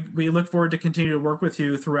 And we look forward to continue to work with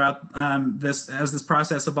you throughout as this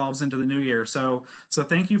process evolves into the new year. So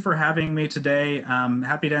thank you for having me today.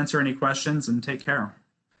 Happy to answer any questions, and take care.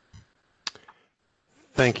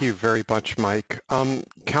 Thank you very much, Mike.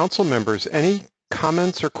 Council members, any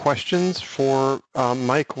comments or questions for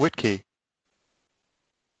Mike Wittke?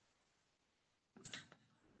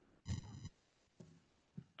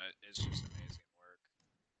 It's just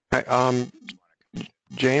amazing work.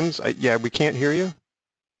 James, yeah, we can't hear you.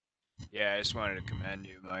 Yeah, I just wanted to commend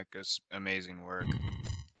you, Mike. It's amazing work.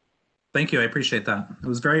 Thank you. I appreciate that. It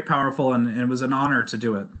was very powerful, and it was an honor to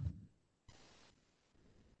do it.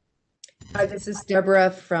 Hi, this is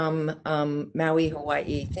Deborah from Maui,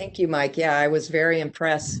 Hawaii. Thank you, Mike. Yeah, I was very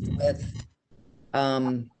impressed with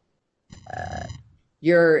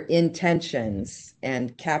your intentions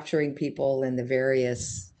and capturing people in the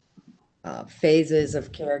various phases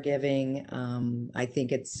of caregiving. I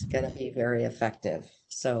think it's going to be very effective.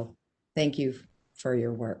 So thank you for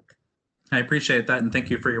your work. I appreciate that, and thank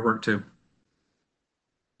you for your work too.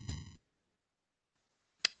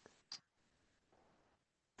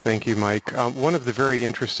 Thank you, Mike. One of the very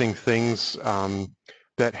interesting things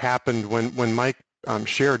that happened when Mike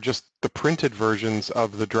shared just the printed versions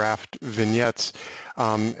of the draft vignettes,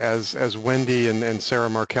 as Wendy and Sarah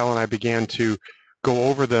Markell and I began to go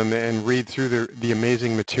over them and read through the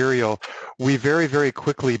amazing material, we very, very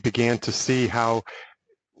quickly began to see how,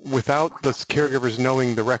 without the caregivers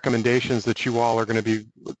knowing the recommendations that you all are going to be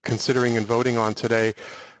considering and voting on today,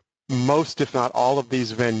 most, if not all, of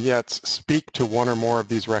these vignettes speak to one or more of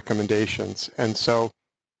these recommendations. And so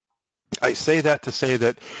I say that to say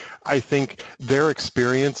that I think their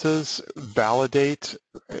experiences validate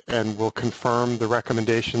and will confirm the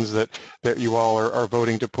recommendations that you all are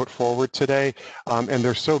voting to put forward today, and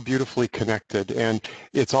they're so beautifully connected. And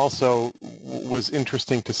it's also was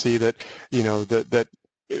interesting to see that, you know, that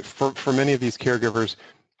for many of these caregivers,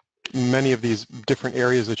 many of these different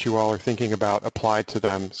areas that you all are thinking about apply to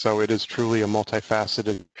them. So it is truly a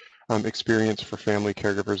multifaceted experience for family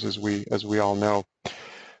caregivers, as we all know.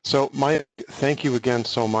 So Mike, thank you again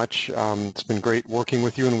so much. It's been great working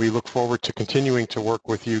with you, and we look forward to continuing to work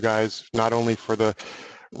with you guys, not only for the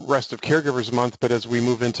rest of Caregivers Month, but as we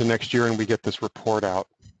move into next year and we get this report out.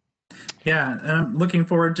 Yeah, I'm looking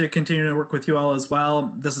forward to continuing to work with you all as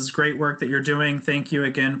well. This is great work that you're doing. Thank you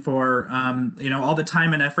again for you know, all the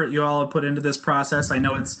time and effort you all have put into this process. I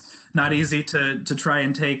know it's not easy to try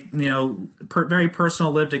and take, you know, very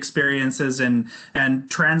personal lived experiences and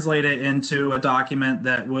translate it into a document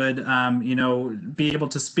that would you know, be able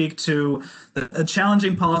to speak to a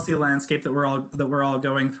challenging policy landscape that we're all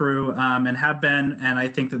going through and have been. And I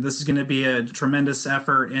think that this is going to be a tremendous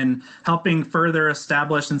effort in helping further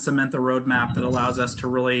establish and cement the roadmap that allows us to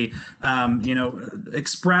really you know,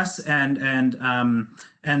 express and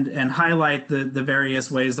highlight the various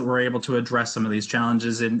ways that we're able to address some of these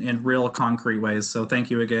challenges in real concrete ways. So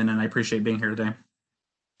thank you again, and I appreciate being here today.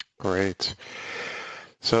 Great.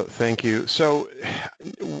 So thank you. So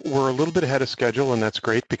we're a little bit ahead of schedule, and that's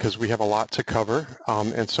great because we have a lot to cover.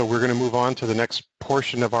 And so we're going to move on to the next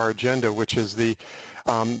portion of our agenda, which is the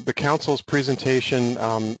council's presentation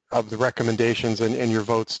of the recommendations and your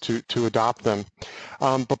votes to adopt them.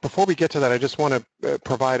 But before we get to that, I just want to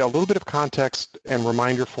provide a little bit of context and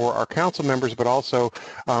reminder for our council members, but also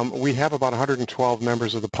we have about 112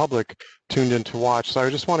 members of the public tuned in to watch. So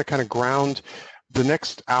I just want to kind of ground the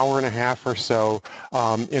next hour and a half or so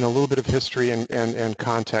in a little bit of history and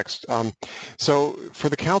context. So for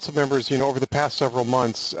the council members, you know, over the past several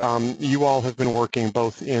months, you all have been working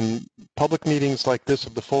both in public meetings like this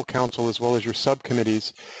of the full council as well as your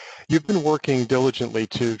subcommittees. You've been working diligently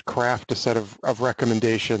to craft a set of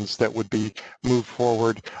recommendations that would be moved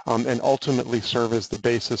forward and ultimately serve as the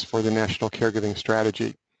basis for the National Caregiving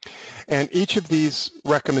Strategy. And each of these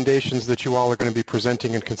recommendations that you all are going to be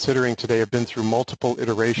presenting and considering today have been through multiple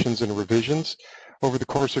iterations and revisions over the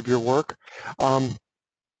course of your work. And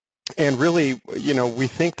really, you know, we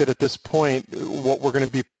think that at this point,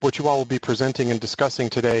 what you all will be presenting and discussing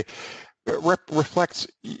today reflects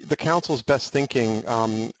the council's best thinking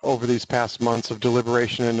over these past months of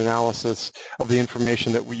deliberation and analysis of the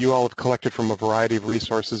information that you all have collected from a variety of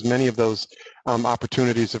resources. Many of those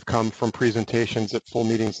opportunities have come from presentations at full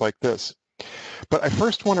meetings like this. But I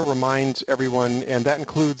first want to remind everyone, and that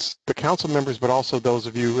includes the council members, but also those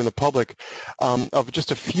of you in the public, of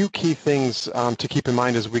just a few key things to keep in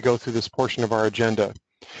mind as we go through this portion of our agenda.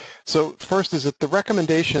 So first is that the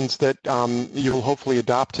recommendations that you will hopefully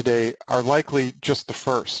adopt today are likely just the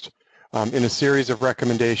first in a series of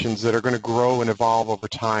recommendations that are going to grow and evolve over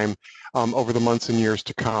time over the months and years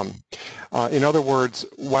to come. In other words,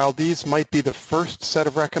 while these might be the first set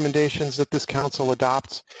of recommendations that this council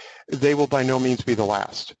adopts, they will by no means be the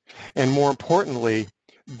last. And more importantly,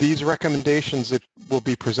 these recommendations that will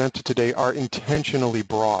be presented today are intentionally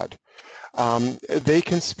broad. They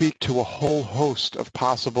can speak to a whole host of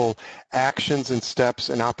possible actions and steps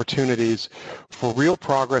and opportunities for real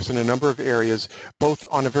progress in a number of areas, both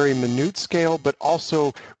on a very minute scale, but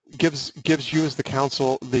also gives you as the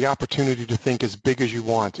council the opportunity to think as big as you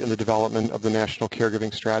want in the development of the National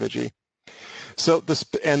Caregiving Strategy. So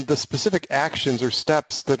the specific actions or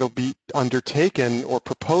steps that will be undertaken or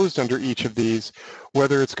proposed under each of these,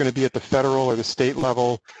 whether it's going to be at the federal or the state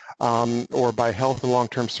level or by health and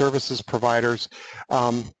long-term services providers,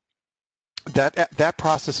 that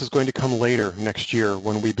process is going to come later next year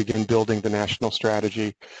when we begin building the national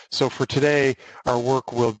strategy. So for today, our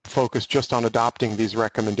work will focus just on adopting these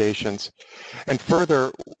recommendations. And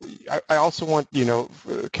further, I also want, you know,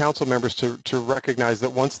 council members to recognize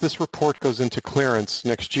that once this report goes into clearance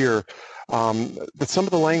next year, that some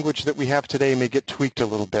of the language that we have today may get tweaked a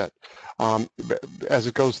little bit as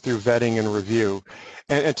it goes through vetting and review.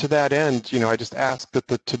 And to that end, you know, I just ask that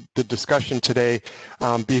the discussion today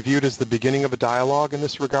be viewed as the beginning of a dialogue in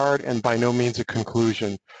this regard and by no means a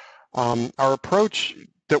conclusion. Our approach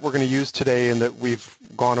that we're going to use today and that we've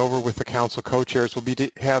gone over with the council co-chairs will be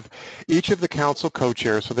to have each of the council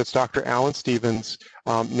co-chairs, so that's Dr. Alan Stevens,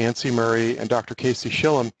 Nancy Murray, and Dr. Casey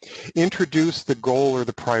Shillham, introduce the goal or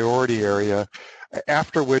the priority area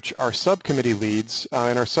after which our subcommittee leads,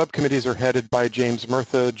 and our subcommittees are headed by James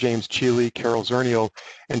Murtha, James Cheeley, Carol Zernial,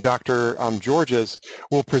 and Dr. Georges,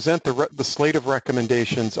 will present the slate of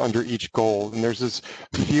recommendations under each goal. And there's as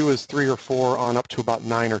few as 3 or 4 on up to about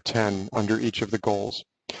 9 or 10 under each of the goals.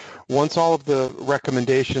 Once all of the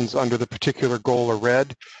recommendations under the particular goal are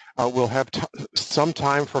read, we'll have some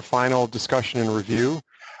time for final discussion and review.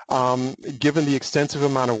 Given the extensive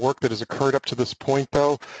amount of work that has occurred up to this point,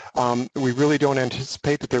 though, we really don't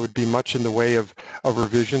anticipate that there would be much in the way of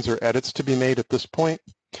revisions or edits to be made at this point.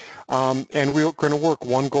 And we're going to work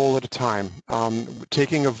one goal at a time,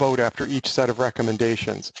 taking a vote after each set of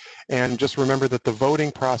recommendations. And just remember that the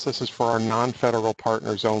voting process is for our non-federal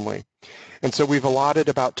partners only. And so we've allotted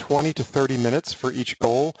about 20 to 30 minutes for each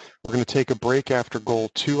goal. We're going to take a break after goal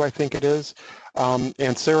 2, I think it is.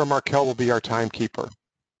 And Sarah Markell will be our timekeeper.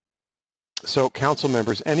 So, council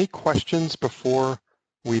members, any questions before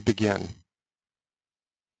we begin?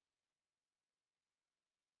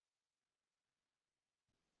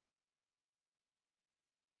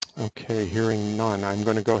 Okay, hearing none, I'm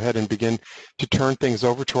going to go ahead and begin to turn things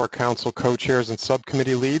over to our council co-chairs and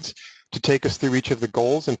subcommittee leads to take us through each of the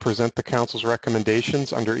goals and present the council's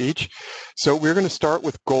recommendations under each. So we're going to start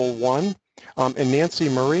with goal 1. And Nancy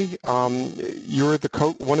Murray, you're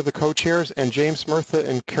one of the co-chairs, and James Murtha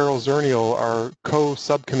and Carol Zernial are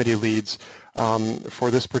co-subcommittee leads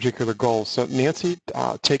for this particular goal. So Nancy,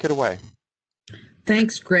 take it away.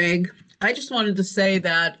 Thanks, Greg. I just wanted to say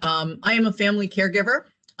that I am a family caregiver.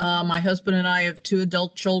 My husband and I have 2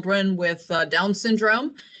 adult children with Down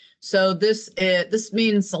syndrome. So this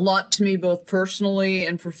means a lot to me, both personally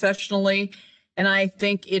and professionally. And I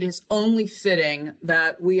think it is only fitting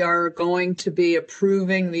that we are going to be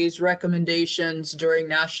approving these recommendations during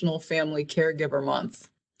National Family Caregiver Month.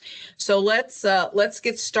 So let's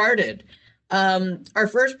get started. Our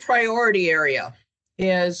first priority area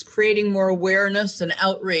is creating more awareness and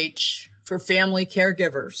outreach for family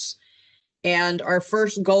caregivers. And our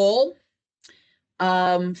first goal,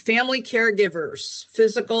 family caregivers,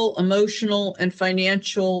 physical, emotional, and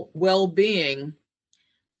financial well-being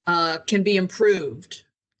can be improved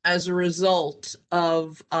as a result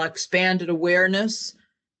of expanded awareness,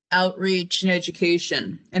 outreach, and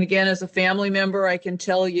education. And again, as a family member, I can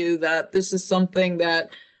tell you that this is something that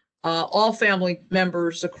all family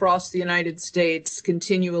members across the United States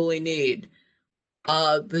continually need.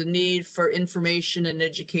 The need for information and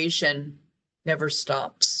education never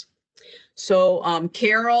stops. So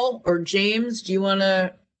Carol or James, do you want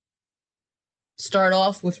to start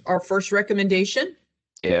off with our first recommendation?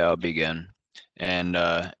 Yeah, I'll begin. And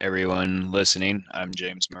everyone listening, I'm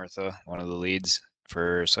James Murtha, one of the leads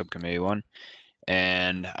for Subcommittee 1.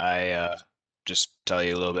 And I just tell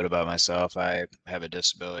you a little bit about myself. I have a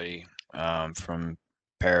disability from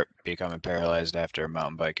becoming paralyzed after a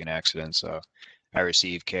mountain biking accident. So I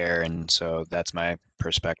receive care, and so that's my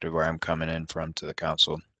perspective where I'm coming in from to the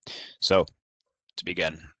council. So to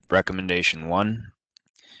begin, recommendation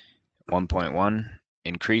 1.1,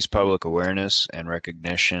 increase public awareness and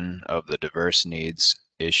recognition of the diverse needs,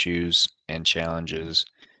 issues, and challenges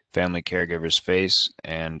family caregivers face,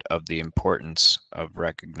 and of the importance of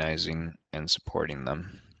recognizing and supporting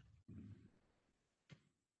them.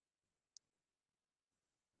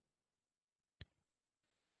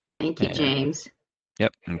 Thank you, James.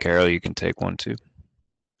 Yep, and Carol, you can take one too.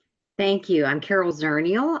 Thank you. I'm Carol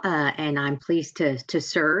Zernial, and I'm pleased to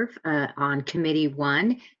serve on Committee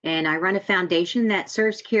 1. And I run a foundation that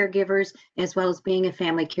serves caregivers, as well as being a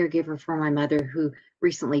family caregiver for my mother, who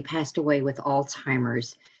recently passed away with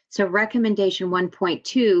Alzheimer's. So recommendation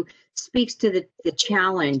 1.2 speaks to the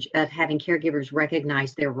challenge of having caregivers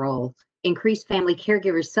recognize their role, increase family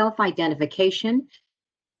caregivers' self-identification,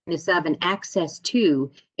 of and access to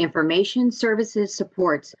information, services,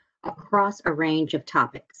 supports across a range of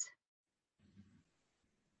topics.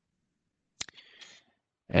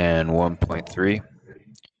 And 1.3,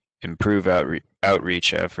 improve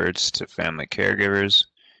outreach efforts to family caregivers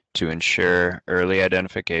to ensure early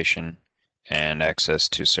identification and access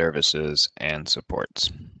to services and supports.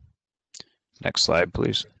 Next slide,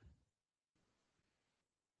 please.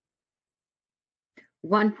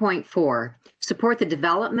 1.4, support the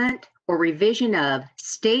development or revision of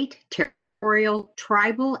state, territorial,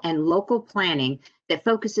 tribal, and local planning that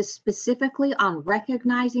focuses specifically on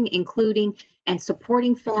recognizing, including, and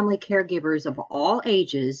supporting family caregivers of all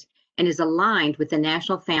ages and is aligned with the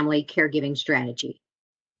National Family Caregiving Strategy.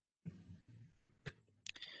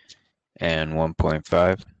 And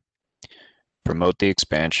 1.5, promote the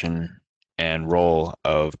expansion and role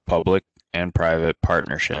of public and private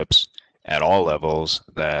partnerships at all levels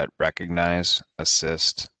that recognize,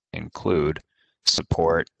 assist, include,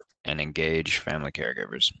 support, and engage family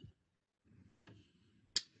caregivers.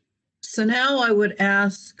 So now I would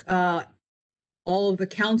ask all of the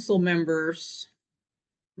council members,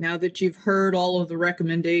 now that you've heard all of the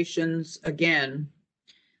recommendations again,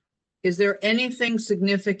 is there anything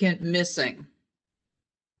significant missing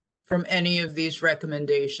from any of these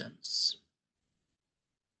recommendations?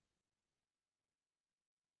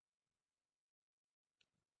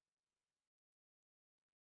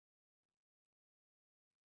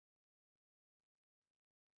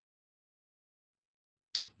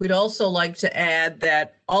 We'd also like to add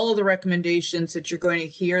that all of the recommendations that you're going to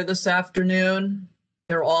hear this afternoon,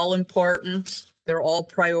 they're all important. They're all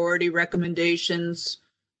priority recommendations.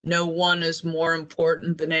 No one is more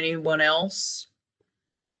important than anyone else.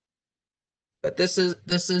 But this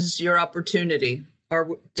is your opportunity.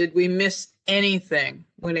 Or did we miss anything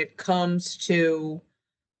when it comes to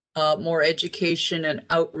more education and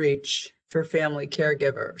outreach for family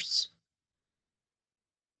caregivers?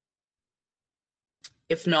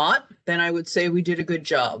 If not, then I would say we did a good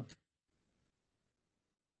job.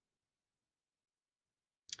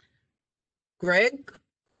 Greg,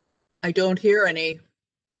 I don't hear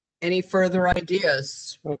any further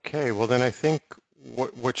ideas. Okay, well then I think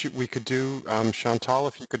we could do, Chantal,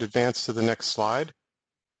 if you could advance to the next slide.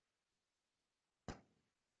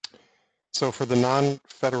 So for the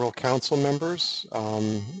non-federal council members,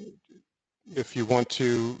 if you want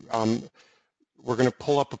to, we're going to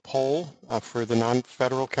pull up a poll for the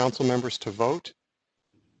non-federal council members to vote.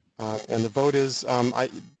 And the vote is,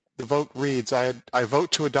 the vote reads, I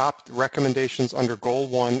vote to adopt recommendations under Goal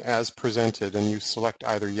 1 as presented, and you select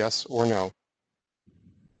either yes or no.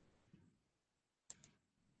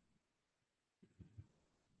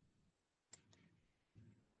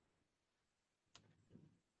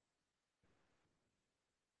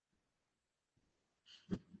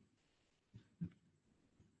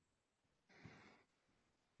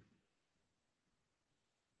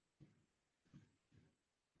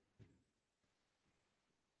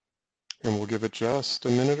 And we'll give it just a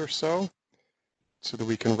minute or so that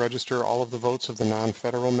we can register all of the votes of the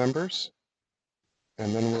non-federal members.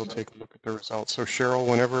 And then we'll take a look at the results. So Cheryl,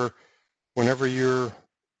 whenever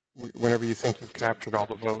you think you've captured all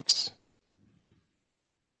the votes.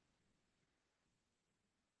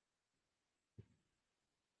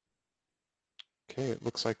 Okay, it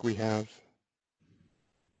looks like we have.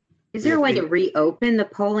 Is there a way to reopen the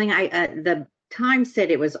polling? The time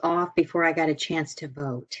said it was off before I got a chance to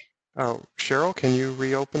vote. Oh, Cheryl, can you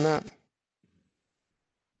reopen that?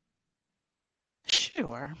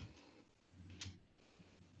 Sure.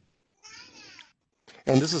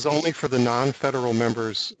 And this is only for the non-federal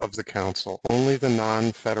members of the council, only the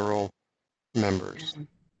non-federal members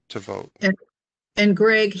to vote. And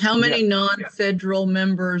Greg, how many non-federal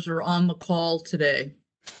members are on the call today?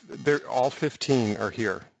 They're all 15 are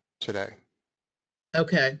here today.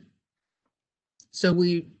 Okay. So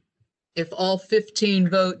if all 15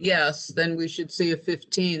 vote yes, then we should see a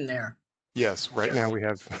 15 there. Yes, right now we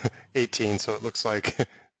have 18, so it looks like a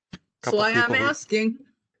couple So I am people asking.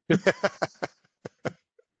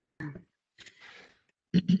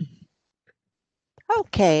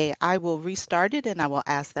 Okay, I will restart it and I will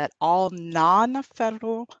ask that all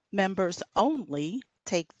non-federal members only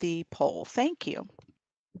take the poll. Thank you.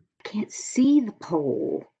 Can't see the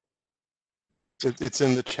poll. It's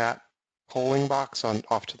in the chat polling box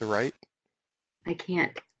off to the right. I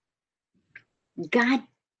can't. God,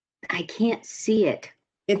 I can't see it.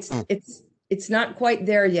 It's not quite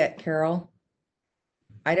there yet, Carol.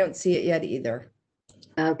 I don't see it yet either.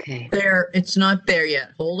 Okay. It's not there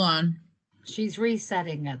yet. Hold on. She's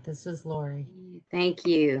resetting it. This is Lori. Thank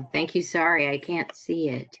you. Thank you. Sorry, I can't see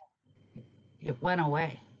it. It went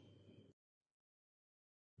away.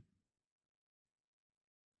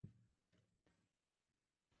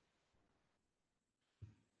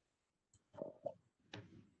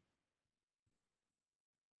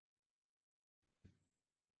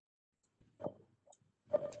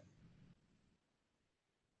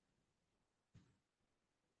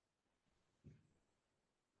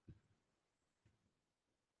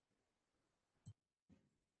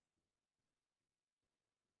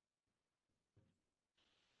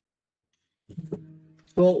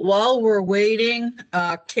 Well, while we're waiting,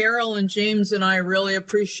 Carol and James and I really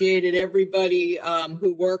appreciated everybody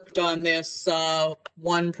who worked on this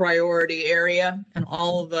one priority area and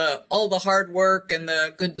all the hard work and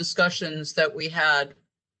the good discussions that we had.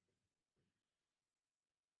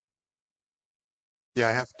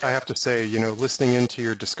 Yeah, I have to say, listening into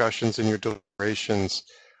your discussions and your deliberations,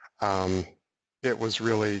 it was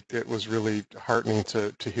really heartening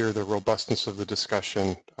to hear the robustness of the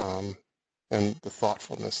discussion. and the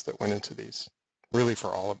thoughtfulness that went into these, really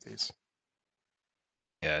for all of these.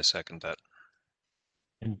 Yeah, I second that.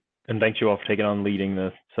 And thank you all for taking on leading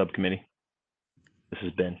the subcommittee. This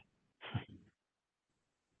has been.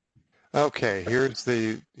 Okay, here's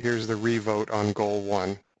the revote on goal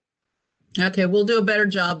 1. Okay, we'll do a better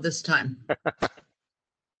job this time.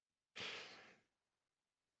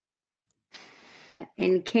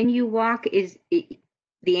 And can you walk, the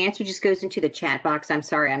answer just goes into the chat box? I'm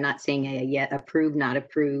sorry, I'm not seeing a yet. Approve, not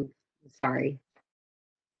approve. Sorry.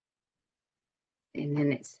 And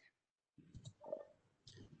then it's.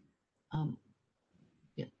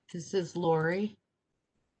 Yeah, this is Lori.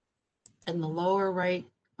 In the lower right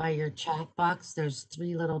by your chat box, there's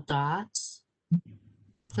 3 little dots.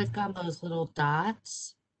 Click on those little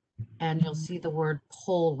dots and you'll see the word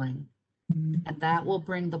polling. And that will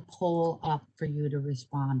bring the poll up for you to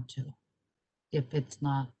respond to if it's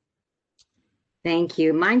not. Thank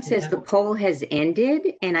you. Mine says the poll has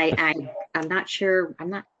ended, and I'm not sure.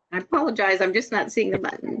 I apologize. I'm just not seeing the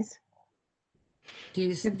buttons. Did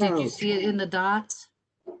you see it in the dots?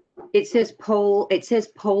 It says poll. It says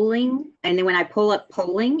polling, and then when I pull up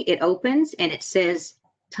polling, it opens and it says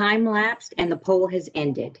time lapsed, and the poll has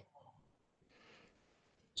ended.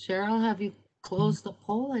 Cheryl, have you closed the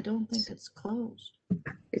poll? I don't think it's closed.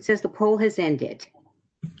 It says the poll has ended.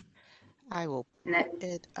 I will put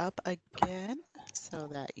it up again so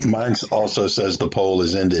that you Mine also says the poll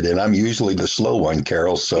is ended, and I'm usually the slow one,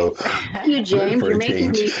 Carol. So thank you, James. You're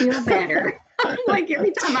making me feel better. Like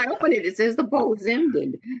every time I open it, it says the poll is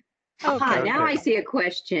ended. Okay. Now I see a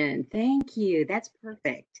question. Thank you. That's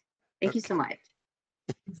perfect. Thank you so much.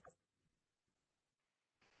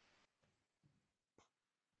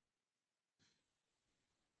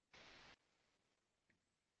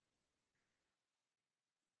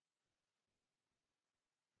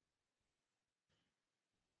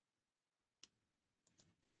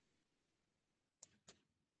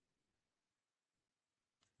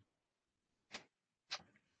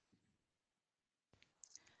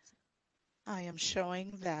 I am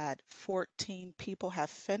showing that 14 people have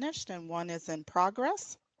finished and 1 is in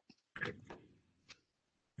progress.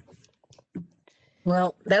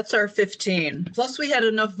 Well, that's our 15. Plus, we had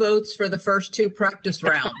enough votes for the first 2 practice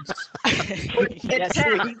rounds. It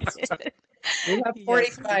passed. We have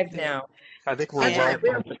 45 now. I think we're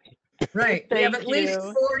well. Right. We have at least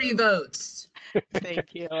 40 votes.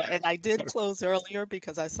 Thank you. And I did close earlier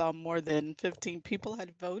because I saw more than 15 people had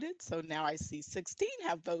voted. So now I see 16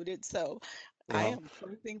 have voted. So I am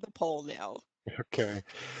closing the poll now. Okay,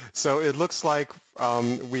 so it looks like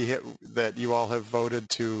that you all have voted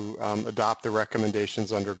to adopt the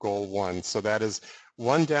recommendations under goal 1. So that is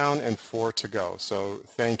 1 down and 4 to go. So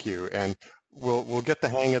thank you, and we'll get the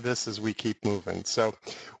hang of this as we keep moving. So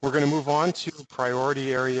we're going to move on to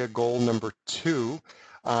priority area goal number 2.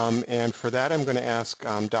 And for that, I'm going to ask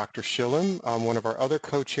Dr. Schillem, one of our other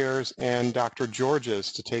co-chairs, and Dr.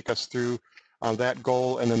 Georges to take us through that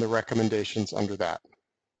goal and then the recommendations under that.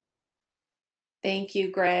 Thank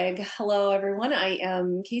you, Greg. Hello, everyone. I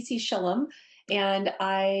am Casey Schillem, and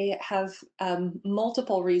I have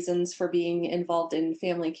multiple reasons for being involved in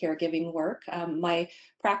family caregiving work. My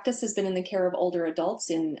practice has been in the care of older adults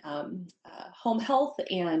in home health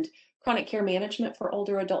and chronic care management for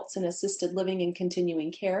older adults in assisted living and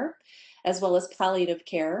continuing care, as well as palliative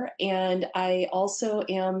care. And I also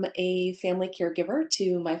am a family caregiver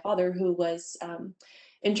to my father, who was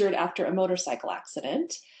injured after a motorcycle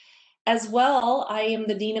accident. As well, I am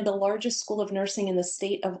the dean of the largest school of nursing in the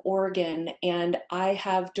state of Oregon, and I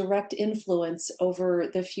have direct influence over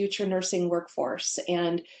the future nursing workforce.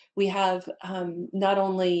 And we have not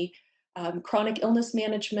only chronic illness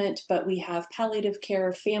management, but we have palliative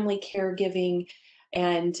care, family caregiving,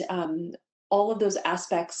 and all of those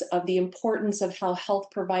aspects of the importance of how health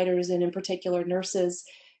providers, and in particular nurses,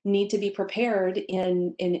 need to be prepared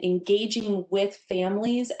in engaging with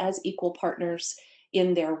families as equal partners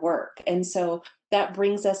in their work. And so that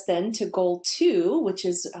brings us then to goal 2, which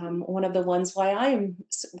is one of the ones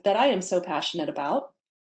that I am so passionate about.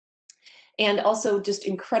 And also just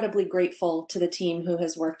incredibly grateful to the team who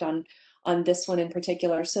has worked on this one in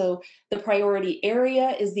particular. So the priority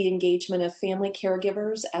area is the engagement of family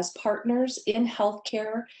caregivers as partners in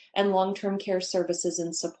healthcare and long-term care services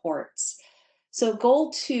and supports. So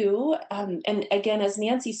goal 2, and again, as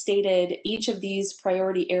Nancy stated, each of these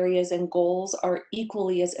priority areas and goals are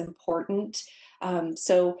equally as important.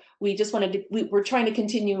 So we just we're trying to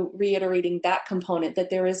continue reiterating that component, that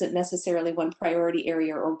there isn't necessarily one priority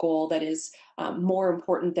area or goal that is more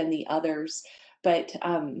important than the others. but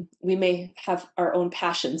we may have our own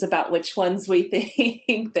passions about which ones we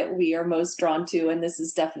think that we are most drawn to. And this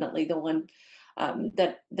is definitely the one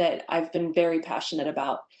that I've been very passionate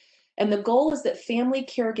about. And the goal is that family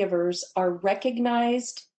caregivers are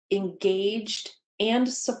recognized, engaged, and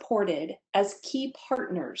supported as key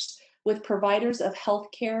partners with providers of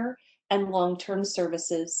healthcare and long-term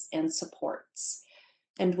services and supports.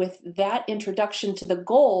 And with that introduction to the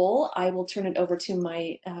goal, I will turn it over to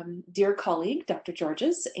my dear colleague, Dr.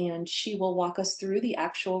 Georges, and she will walk us through the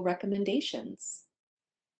actual recommendations.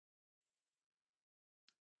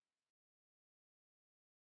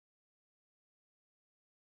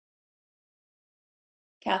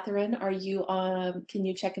 Catherine, are you on? Can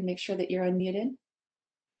you check and make sure that you're unmuted?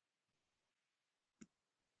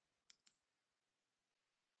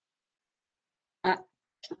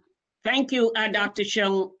 Thank you, Dr.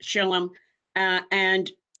 Shillum.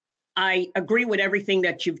 And I agree with everything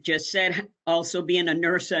that you've just said, also being a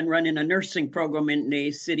nurse and running a nursing program in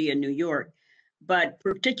the city of New York. But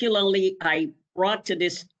particularly, I brought to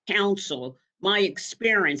this council my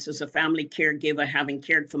experience as a family caregiver, having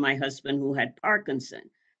cared for my husband who had Parkinson,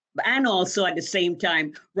 and also at the same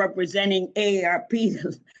time representing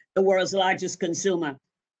AARP, the world's largest consumer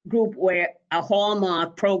group, where a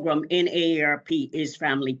hallmark program in AARP is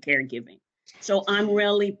family caregiving. So I'm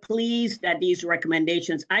really pleased that these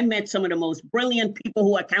recommendations, I met some of the most brilliant people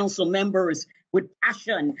who are council members with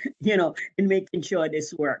passion, you know, in making sure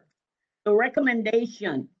this works. The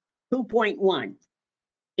recommendation 2.1,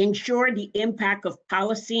 ensure the impact of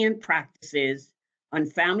policy and practices on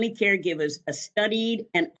family caregivers are studied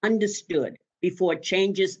and understood before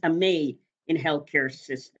changes are made in healthcare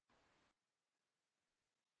systems.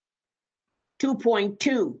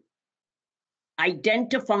 2.2,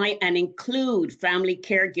 identify and include family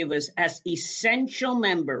caregivers as essential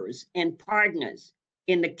members and partners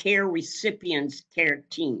in the care recipient's care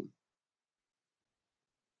team.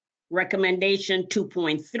 Recommendation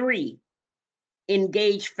 2.3,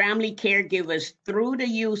 engage family caregivers through the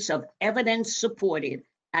use of evidence-supported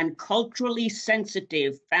and culturally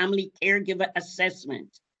sensitive family caregiver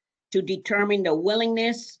assessments to determine the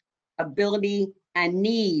willingness, ability, and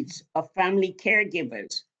needs of family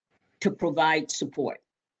caregivers to provide support.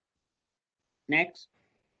 Next.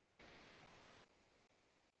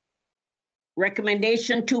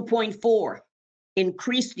 Recommendation 2.4,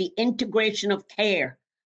 increase the integration of care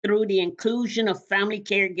through the inclusion of family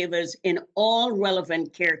caregivers in all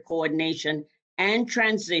relevant care coordination and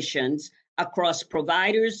transitions across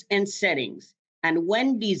providers and settings, and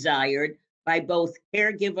when desired, by both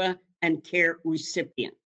caregiver and care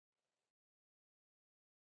recipient.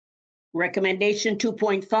 Recommendation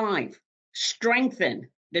 2.5, strengthen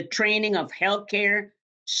the training of healthcare,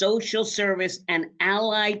 social service, and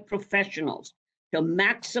allied professionals to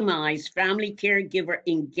maximize family caregiver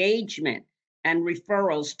engagement and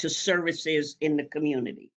referrals to services in the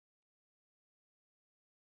community.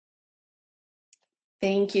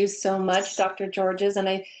 Thank you so much, Dr. Georges. And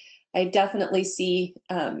I definitely see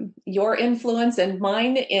your influence and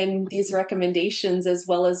mine in these recommendations, as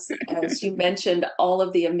well as you mentioned, all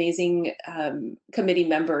of the amazing committee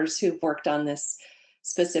members who've worked on this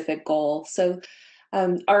specific goal. So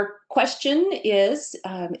our question is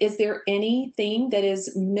there anything that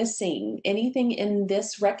is missing, anything in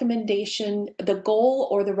this recommendation, the goal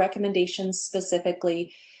or the recommendation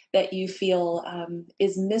specifically, that you feel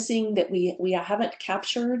is missing, that we haven't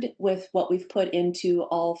captured with what we've put into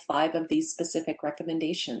all 5 of these specific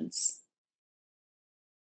recommendations?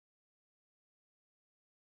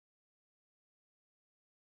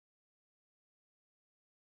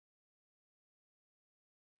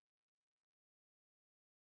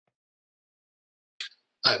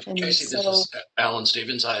 Tracy, this is Alan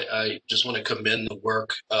Stevens. I just want to commend the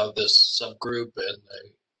work of this subgroup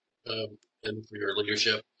and for your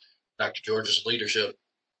leadership, Dr. George's leadership.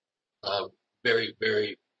 Very,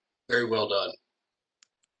 very, very well done.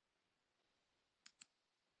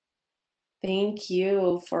 Thank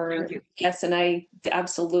you for, yes, and I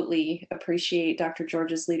absolutely appreciate Dr.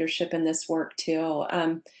 George's leadership in this work too.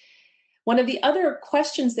 One of the other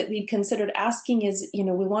questions that we considered asking is, we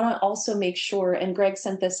want to also make sure, and Greg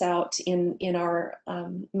sent this out in our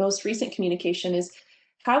most recent communication, is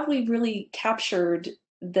have we really captured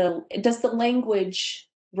does the language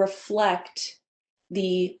reflect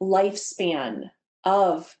the lifespan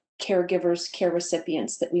of caregivers, care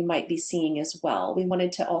recipients that we might be seeing as well? We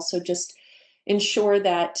wanted to also just ensure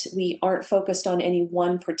that we aren't focused on any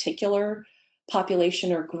one particular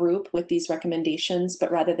population or group with these recommendations,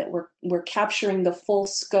 but rather that we're capturing the full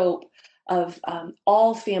scope of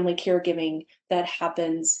all family caregiving that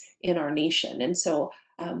happens in our nation. And so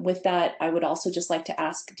With that, I would also just like to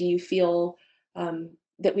ask, do you feel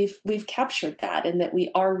that we've captured that and that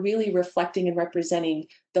we are really reflecting and representing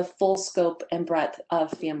the full scope and breadth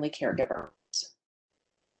of family caregivers?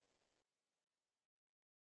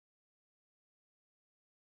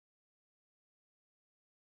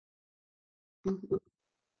 Mm-hmm.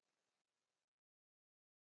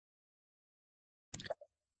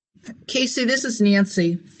 Casey, this is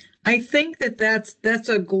Nancy. I think that that's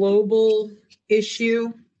a global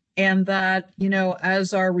issue, and that, you know,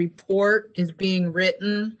 as our report is being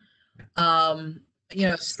written, you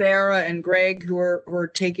know, Sarah and Greg, who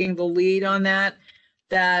are taking the lead on that,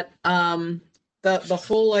 the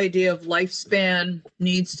whole idea of lifespan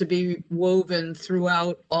needs to be woven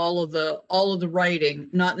throughout all of the writing,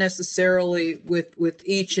 not necessarily with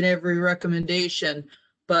each and every recommendation,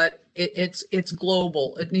 but it's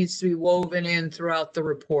global. It needs to be woven in throughout the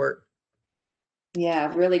report.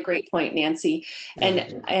 Yeah, really great point, Nancy.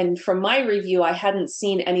 And from my review, I hadn't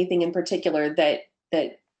seen anything in particular that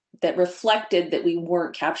reflected that we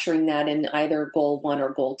weren't capturing that in either goal 1 or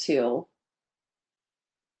goal 2.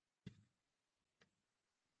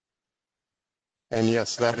 And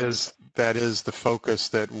yes, that is the focus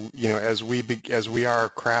that, you know, as we are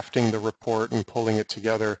crafting the report and pulling it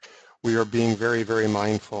together, we are being very, very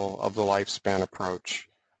mindful of the lifespan approach.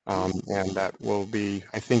 And that will be,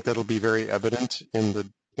 I think that'll be very evident in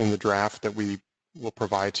the draft that we will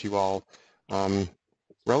provide to you all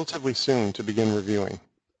relatively soon to begin reviewing.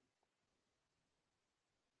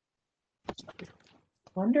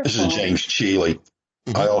 Wonderful. This is James Sheely.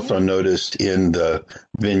 I also noticed in the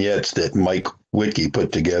vignettes that Mike Wittke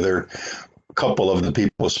put together, a couple of the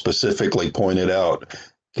people specifically pointed out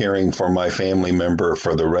caring for my family member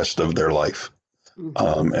for the rest of their life.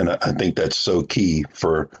 And I think that's so key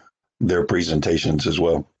for their presentations as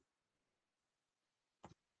well.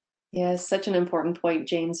 Yeah, such an important point,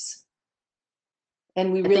 James.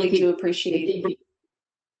 And we really do appreciate it.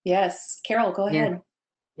 Yes, Carol, go ahead.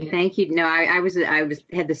 Thank you. No, I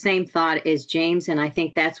had the same thought as James, and I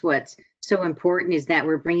think that's what's so important, is that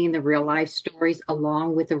we're bringing the real life stories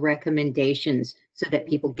along with the recommendations so that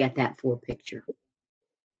people get that full picture.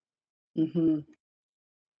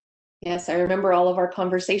 Yes, I remember all of our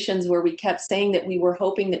conversations where we kept saying that we were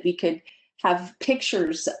hoping that we could have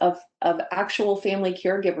pictures of actual family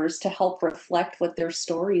caregivers to help reflect what their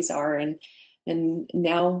stories are. And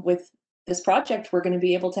now with this project, we're going to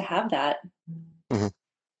be able to have that.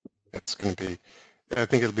 It's going to be, I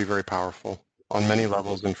think it'll be very powerful on many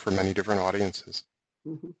levels and for many different audiences.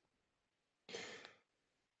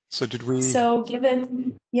 So did we? So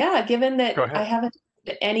given that I haven't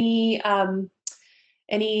any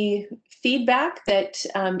feedback that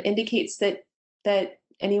indicates that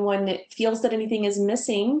anyone feels that anything is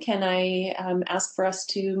missing, can I ask for us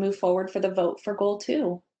to move forward for the vote for goal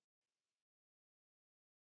 2?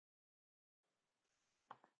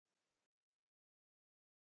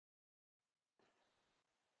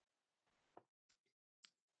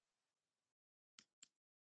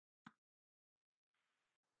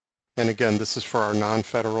 And again, this is for our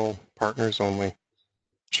non-federal partners only.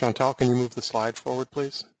 Chantal, can you move the slide forward,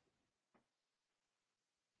 please?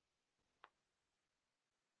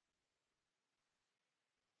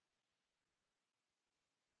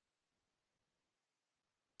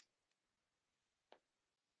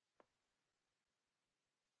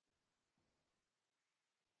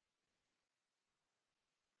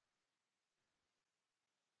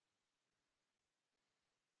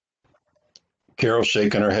 Carol's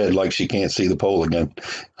shaking her head like she can't see the poll again.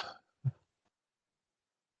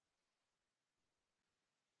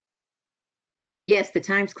 Yes, the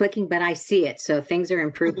time's clicking, but I see it, so things are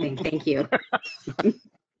improving. Thank you.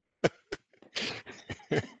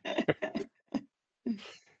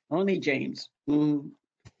 Only James.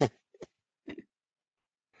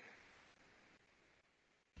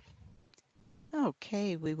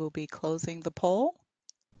 Okay, we will be closing the poll.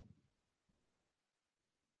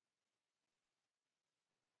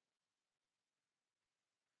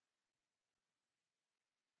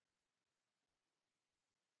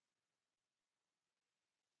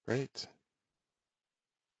 Great.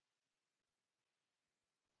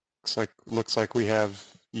 Looks like we have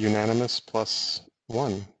unanimous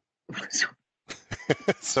 +1.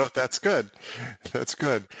 So that's good. That's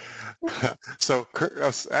good. So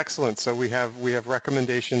excellent. So we have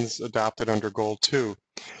recommendations adopted under goal 2.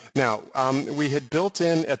 Now, we had built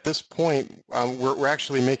in at this point, we're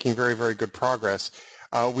actually making very, very good progress.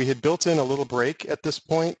 We had built in a little break at this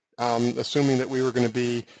point, assuming that we were going to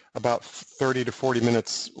be about 30 to 40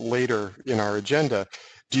 minutes later in our agenda.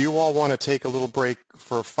 do you all want to take a little break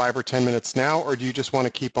for 5 or 10 minutes now, or do you just want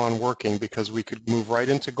to keep on working, because we could move right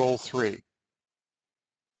into goal 3?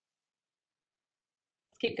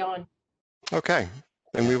 Keep going. Okay,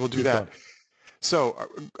 and we will do that. So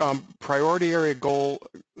priority area goal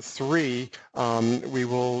 3, we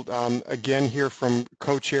will again hear from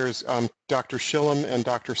co-chairs Dr. Shillum and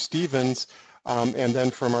Dr. Stevens, and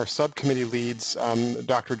then from our subcommittee leads,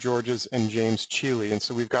 Dr. Georges and James Cheeley. And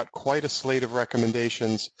so we've got quite a slate of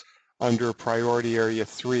recommendations under priority area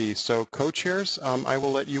 3. So co-chairs, I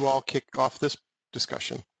will let you all kick off this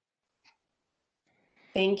discussion.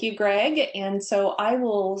 Thank you, Greg. And so I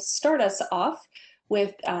will start us off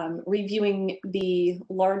with reviewing the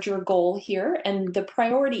larger goal here. And the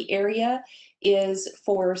priority area is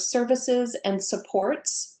for services and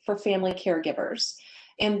supports for family caregivers.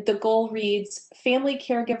 And the goal reads, family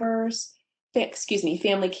caregiver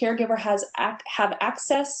have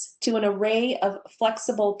access to an array of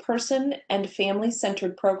flexible person and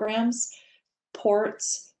family-centered programs,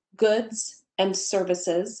 supports, goods, and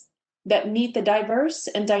services that meet the diverse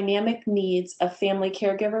and dynamic needs of family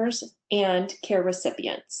caregivers and care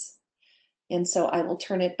recipients. And so I will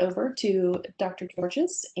turn it over to Dr.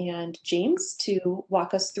 Georges and James to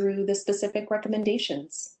walk us through the specific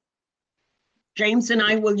recommendations. James and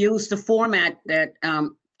I will use the format that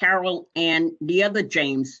Carol and the other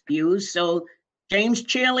James use. So James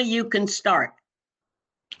Cheeley, you can start.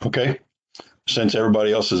 Okay. Since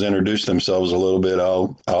everybody else has introduced themselves a little bit,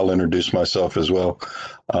 I'll introduce myself as well.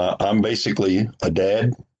 I'm basically a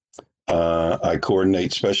dad. I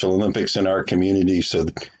coordinate Special Olympics in our community, so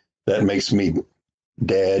that makes me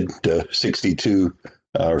dad to 62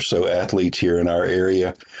 or so athletes here in our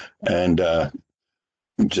area, and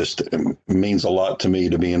just means a lot to me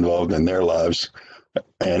to be involved in their lives.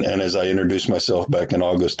 And as I introduced myself back in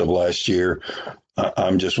August of last year,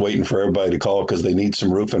 I'm just waiting for everybody to call because they need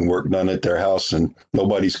some roofing work done at their house, and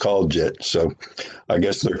nobody's called yet. So I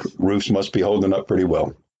guess their roofs must be holding up pretty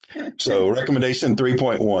well. So recommendation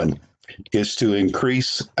 3.1 is to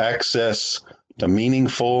increase access to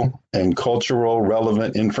meaningful and cultural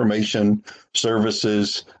relevant information,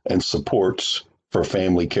 services, and supports for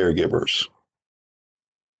family caregivers.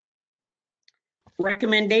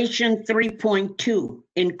 Recommendation 3.2,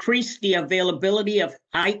 increase the availability of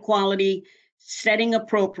high quality, setting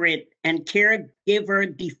appropriate, and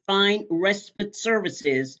caregiver defined respite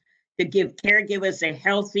services to give caregivers a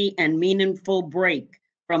healthy and meaningful break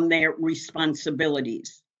from their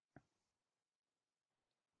responsibilities.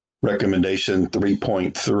 Recommendation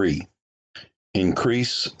 3.3,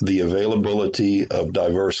 increase the availability of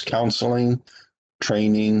diverse counseling,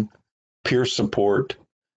 training, peer support,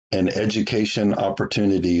 and education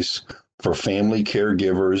opportunities for family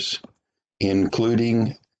caregivers,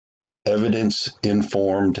 including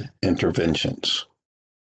evidence-informed interventions.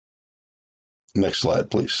 Next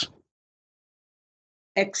slide, please.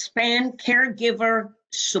 Expand caregiver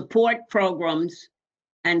support programs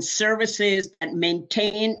and services that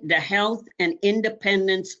maintain the health and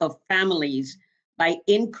independence of families by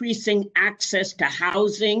increasing access to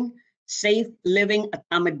housing, safe living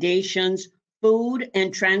accommodations, food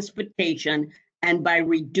and transportation, and by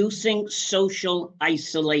reducing social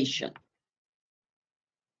isolation.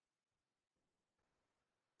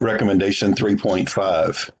 Recommendation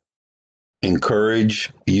 3.5,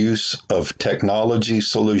 encourage use of technology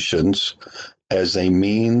solutions as a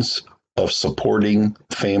means of supporting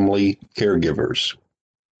family caregivers.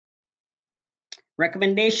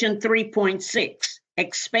 Recommendation 3.6,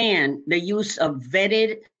 expand the use of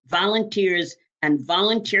vetted volunteers and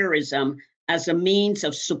volunteerism as a means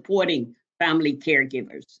of supporting family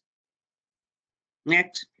caregivers.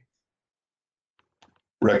 Next.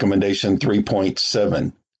 Recommendation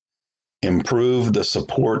 3.7, improve the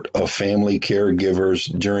support of family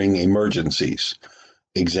caregivers during emergencies.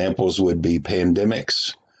 Examples would be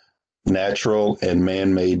pandemics, natural and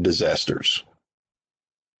man-made disasters.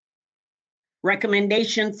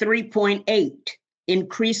 Recommendation 3.8,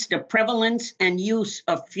 increase the prevalence and use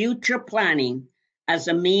of future planning as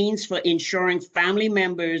a means for ensuring family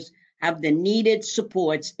members have the needed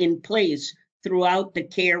supports in place throughout the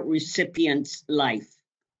care recipient's life.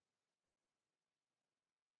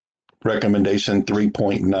 Recommendation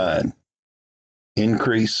 3.9,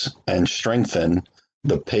 increase and strengthen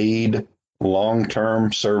the paid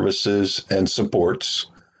long-term services and supports,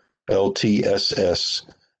 LTSS,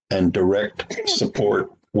 and direct support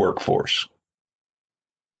workforce.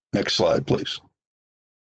 Next slide, please.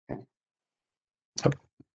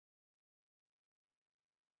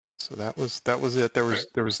 So that was it.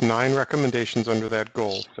 There was 9 recommendations under that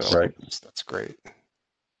goal. So right. That's great.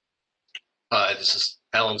 Hi, this is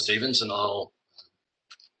Alan Stevens, and I'll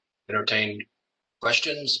entertain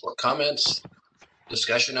questions or comments,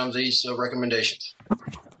 discussion of these recommendations.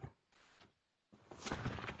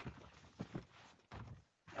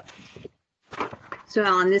 So,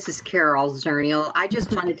 Alan, this is Carol Zernial. I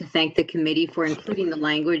just wanted to thank the committee for including the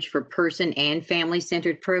language for person and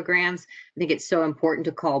family-centered programs. I think it's so important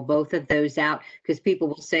to call both of those out because people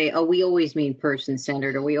will say, oh, we always mean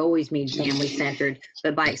person-centered or we always mean family-centered,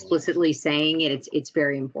 but by explicitly saying it, it's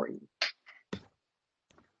very important.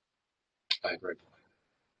 I agree.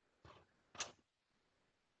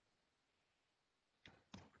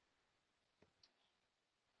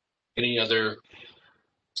 Any other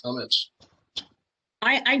comments?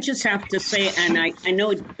 I just have to say, and I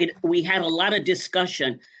know we had a lot of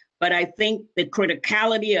discussion, but I think the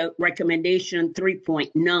criticality of recommendation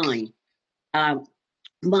 3.9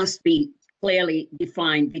 must be clearly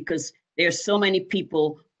defined because there's so many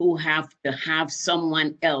people who have to have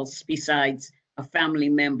someone else besides a family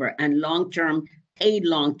member, and paid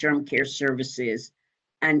long-term care services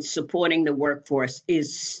and supporting the workforce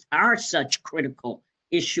are such critical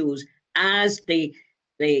issues as the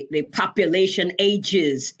population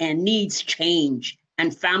ages and needs change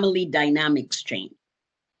and family dynamics change.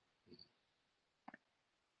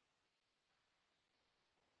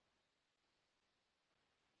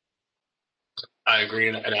 I agree,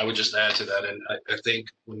 and I would just add to that, and I think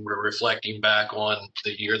when we're reflecting back on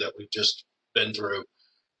the year that we've just been through,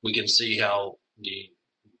 we can see how the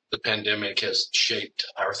pandemic has shaped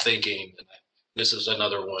our thinking. And this is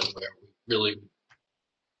another one where we really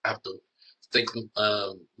have to think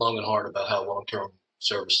long and hard about how long-term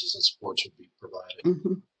services and support should be provided.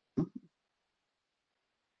 Mm-hmm.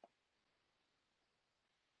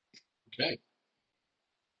 Okay.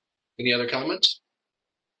 Any other comments?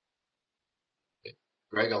 Okay.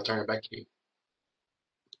 Greg, I'll turn it back to you.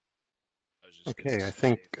 Okay, I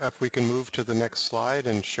think if we can move to the next slide,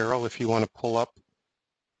 and Cheryl, if you want to pull up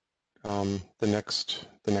the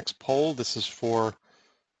next poll. This is for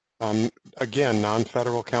again,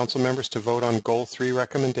 non-federal council members to vote on Goal 3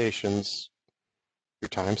 recommendations. Your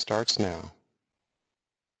time starts now.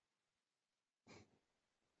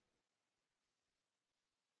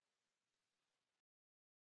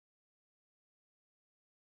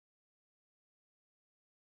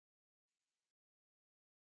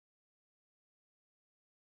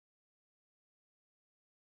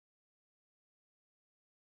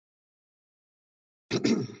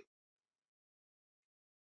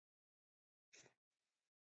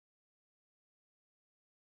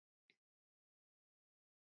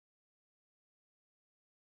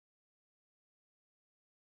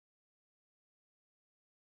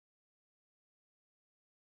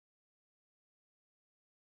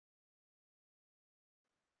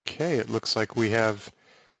 Okay, it looks like we have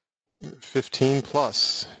 15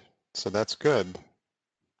 plus, so that's good.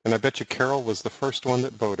 And I bet you Carol was the first one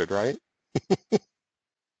that voted, right?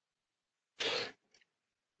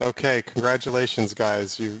 Okay, congratulations,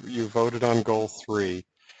 guys. You voted on Goal 3.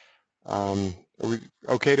 Are we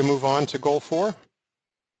okay to move on to Goal 4?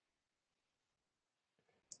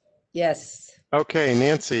 Yes. Okay,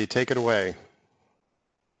 Nancy, take it away.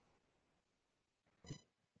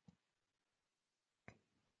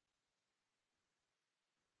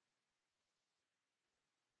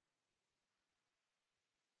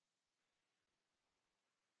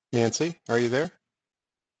 Nancy, are you there?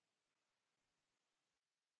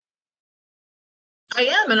 I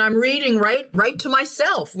am, and I'm reading right to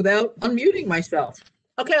myself without unmuting myself.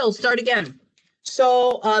 Okay, I'll start again.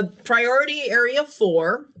 So priority area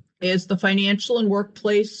 4 is the financial and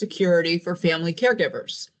workplace security for family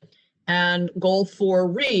caregivers. And goal 4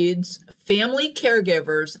 reads, family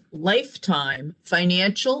caregivers' lifetime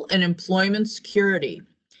financial and employment security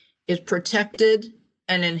is protected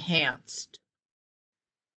and enhanced.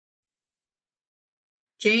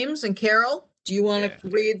 James and Carol, do you want to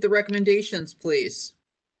read the recommendations, please?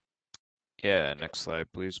 Yeah, next slide,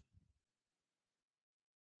 please.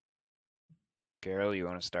 Carol, you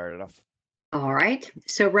want to start it off? All right.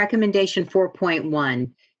 So recommendation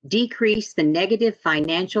 4.1, decrease the negative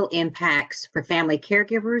financial impacts for family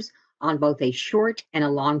caregivers on both a short and a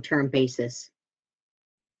long-term basis.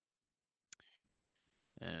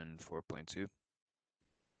 And 4.2,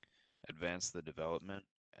 advance the development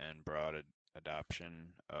and broad adoption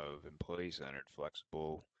of employee-centered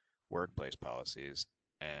flexible workplace policies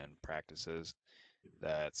and practices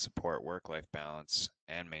that support work-life balance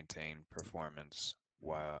and maintain performance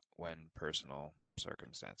when personal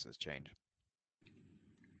circumstances change.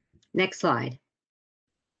 Next slide.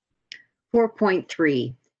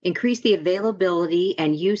 4.3, increase the availability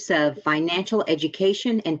and use of financial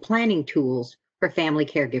education and planning tools for family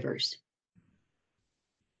caregivers.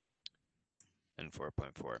 And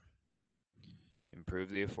 4.4, improve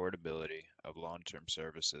the affordability of long-term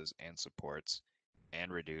services and supports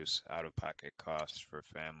and reduce out-of-pocket costs for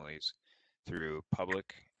families through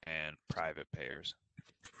public and private payers.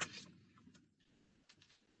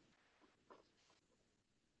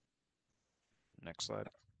 Next slide.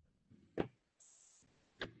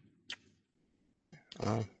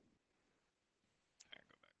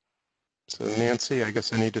 So Nancy, I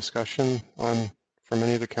guess any discussion from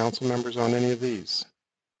any of the council members on any of these?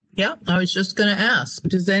 Yeah, I was just going to ask,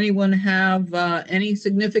 does anyone have any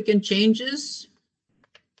significant changes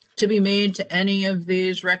to be made to any of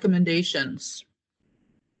these recommendations?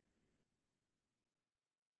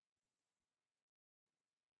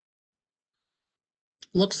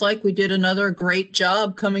 Looks like we did another great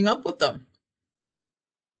job coming up with them.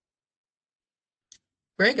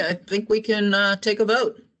 Greg, I think we can take a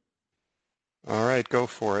vote. All right, go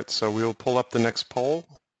for it. So we'll pull up the next poll.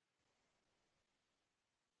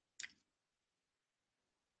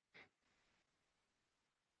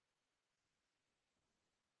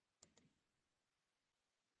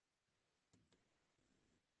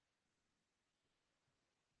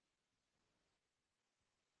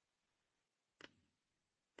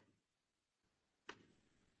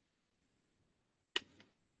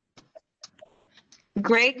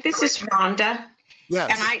 Greg, this is Rhonda.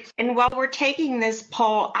 Yes. And while we're taking this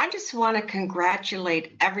poll, I just want to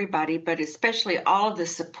congratulate everybody, but especially all of the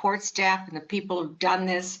support staff and the people who've done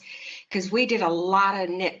this, because we did a lot of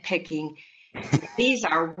nitpicking. These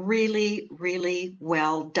are really, really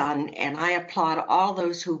well done, and I applaud all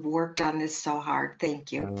those who've worked on this so hard.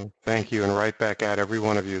 Thank you. Thank you, and right back at every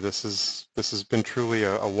one of you. This has been truly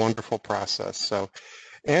a wonderful process. So,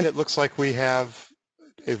 and it looks like we have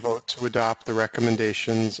a vote to adopt the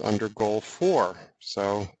recommendations under Goal 4.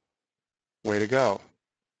 So, way to go.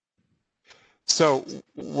 So,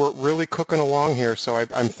 we're really cooking along here. So,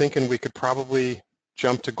 I'm thinking we could probably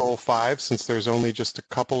jump to Goal 5 since there's only just a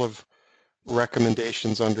couple of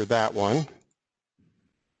recommendations under that one.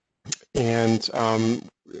 And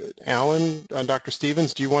Alan, Dr.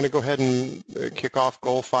 Stevens, do you want to go ahead and kick off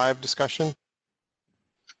Goal 5 discussion?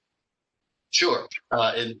 Sure.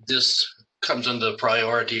 And this comes under the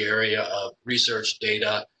priority area of research,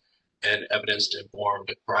 data, and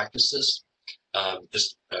evidence-informed practices.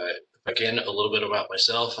 Just again, a little bit about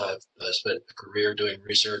myself. I've spent a career doing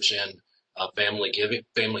research in family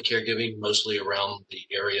caregiving, mostly around the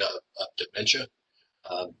area of dementia.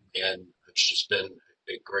 And it's just been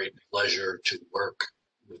a great pleasure to work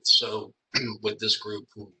with this group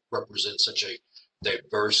who represents such a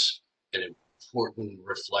diverse and important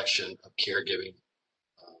reflection of caregiving.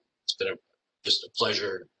 It's been just a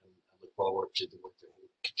pleasure, and I look forward to the work that we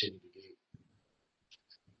continue to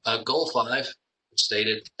do. Goal 5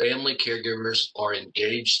 stated, family caregivers are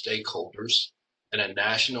engaged stakeholders in a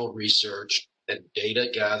national research and data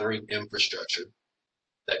gathering infrastructure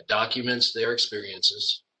that documents their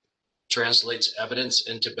experiences, translates evidence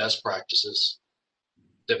into best practices,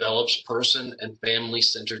 develops person and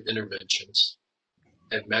family-centered interventions,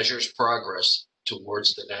 and measures progress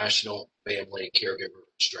towards the national family caregiver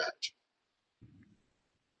strategy.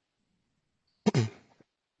 And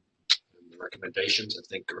the recommendations, I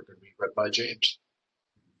think, are going to be read by James.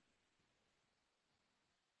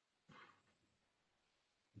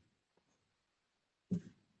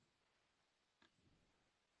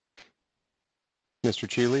 Mr.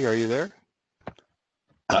 Cheeley, are you there?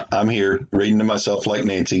 I'm here reading to myself like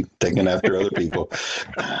Nancy, taking after other people.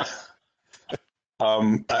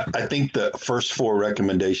 I think the first 4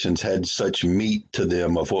 recommendations had such meat to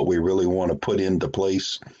them of what we really want to put into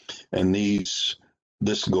place. And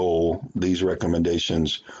this goal, these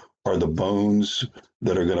recommendations are the bones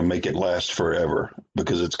that are going to make it last forever,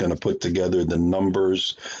 because it's going to put together the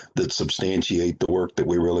numbers that substantiate the work that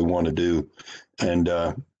we really want to do. And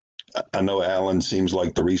I know Alan seems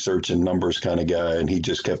like the research and numbers kind of guy, and he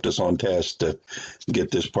just kept us on task to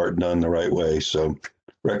get this part done the right way. So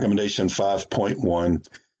recommendation 5.1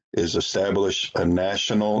 is establish a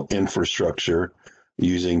national infrastructure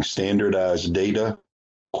using standardized data,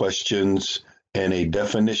 questions, and a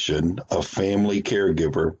definition of family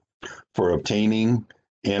caregiver for obtaining,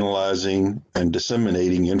 analyzing, and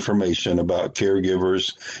disseminating information about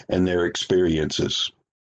caregivers and their experiences.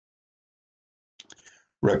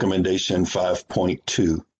 Recommendation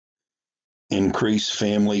 5.2, increase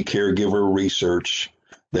family caregiver research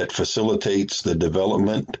that facilitates the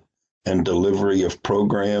development and delivery of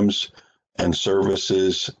programs and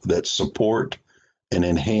services that support and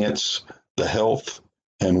enhance the health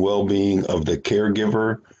and well-being of the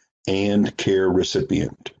caregiver and care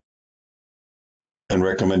recipient. And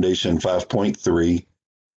recommendation 5.3,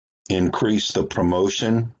 increase the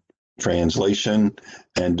promotion, translation,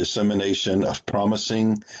 and dissemination of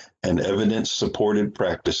promising and evidence-supported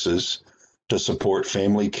practices to support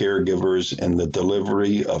family caregivers in the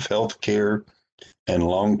delivery of health care and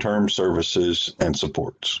long-term services and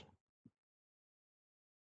supports.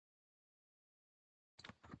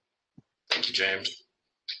 Thank you, James.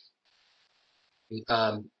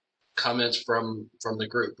 Comments from the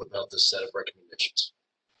group about this set of recommendations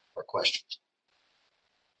or questions?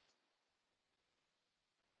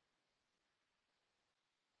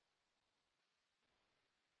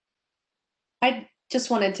 I just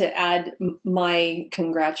wanted to add my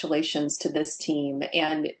congratulations to this team.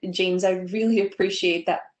 And James, I really appreciate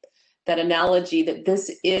that analogy that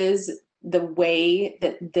this is the way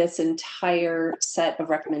that this entire set of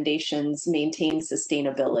recommendations maintains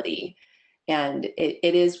sustainability. And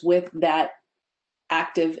it is with that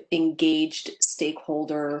active, engaged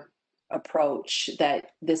stakeholder approach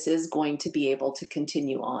that this is going to be able to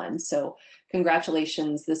continue on. So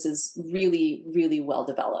congratulations, this is really, really well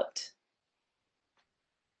developed.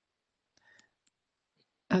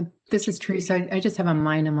 This is Teresa. I just have a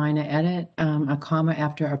minor edit, a comma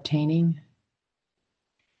after obtaining.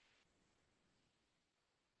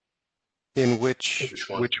 In which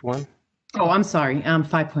one? Oh, I'm sorry.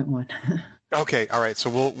 5.1. Okay. All right.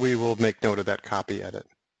 So we will make note of that copy edit.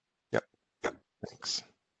 Yep. Thanks.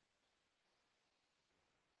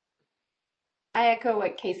 I echo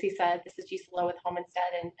what Casey said. This is Gisela with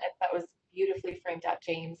Homestead, and that was beautifully framed out,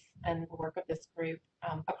 James, and the work of this group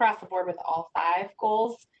across the board with all 5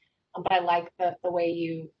 goals. But I like the way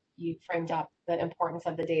you framed up the importance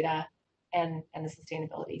of the data and the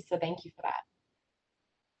sustainability. So thank you for that.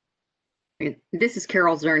 This is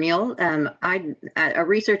Carol Zernial. A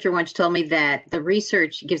researcher once told me that the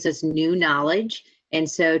research gives us new knowledge. And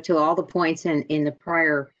so to all the points in the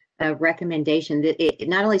prior recommendation, that it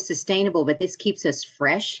not only sustainable, but this keeps us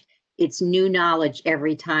fresh. It's new knowledge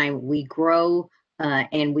every time we grow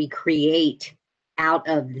and we create out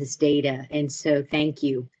of this data. And so thank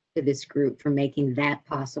you to this group for making that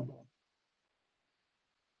possible.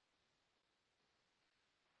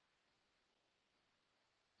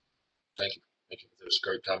 Thank you. Thank you for those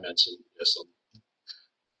great comments, and yes,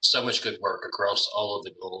 so much good work across all of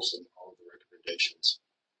the goals and all of the recommendations.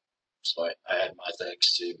 So I add my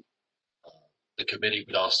thanks to the committee,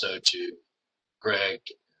 but also to Greg,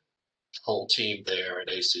 the whole team there at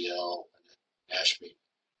ACL and at Ashby.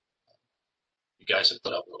 You guys have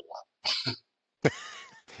put up with a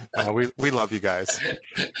lot. We love you guys.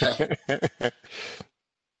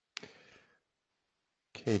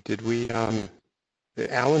 Okay, did we,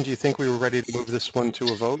 Alan, do you think we were ready to move this one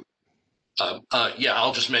to a vote? Yeah,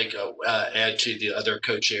 I'll just make add to the other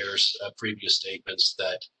co-chairs' previous statements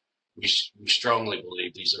that we strongly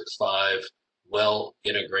believe these are 5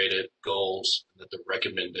 well-integrated goals, that the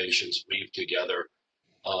recommendations weave together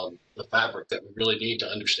the fabric that we really need to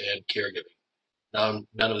understand caregiving.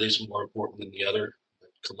 None of these are more important than the other, but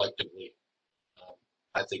collectively,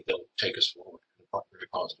 I think they'll take us forward in a very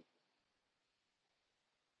positive.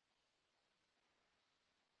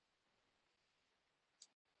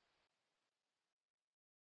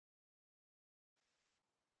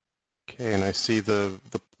 Okay, and I see the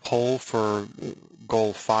poll for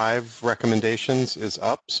goal 5 recommendations is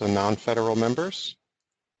up, so non-federal members.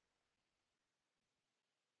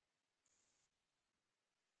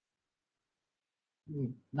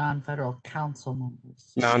 Non-federal council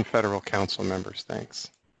members. Non-federal council members, thanks.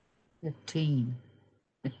 15.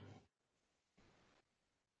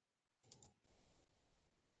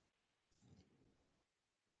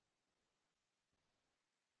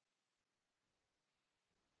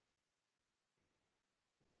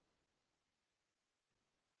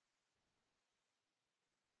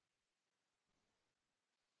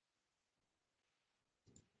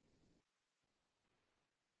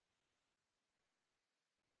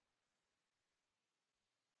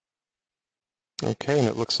 Okay, and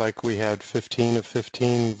it looks like we had 15 of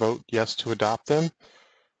 15 vote yes to adopt them.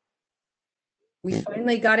 We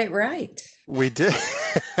finally got it right. We did.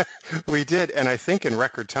 We did, and I think in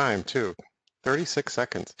record time too, 36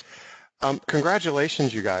 seconds.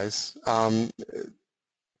 Congratulations, you guys.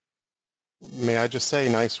 May I just say,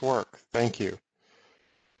 nice work. Thank you.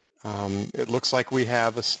 It looks like we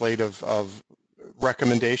have a slate of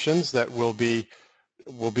recommendations that will be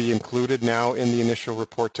included now in the initial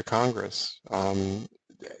report to Congress.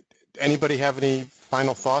 Anybody have any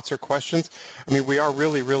final thoughts or questions? I mean, we are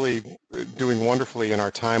really doing wonderfully in our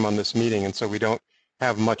time on this meeting, and so we don't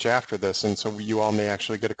have much after this, and so you all may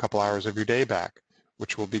actually get a couple hours of your day back,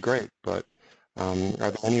 which will be great. But are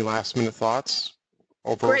there any last minute thoughts?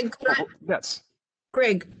 Greg, yes.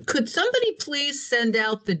 Greg, could somebody please send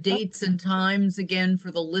out the dates and times again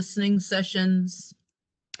for the listening sessions?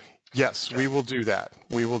 Yes, we will do that.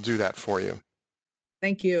 We will do that for you.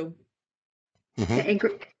 Thank you. And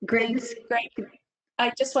Greg,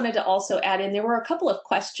 I just wanted to also add in, there were a couple of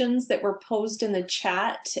questions that were posed in the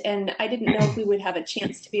chat, and I didn't know if we would have a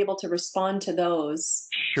chance to be able to respond to those.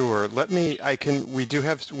 Sure. We do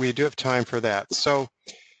have time for that. So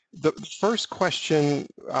the first question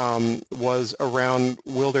was around,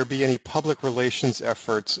 will there be any public relations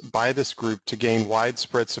efforts by this group to gain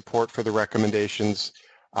widespread support for the recommendations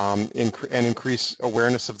and increase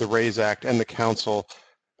awareness of the RAISE Act and the Council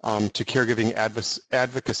to caregiving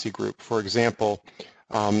advocacy group? For example,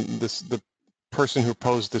 the person who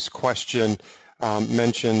posed this question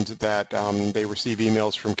mentioned that they receive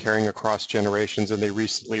emails from Caring Across Generations, and they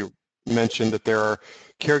recently mentioned that there are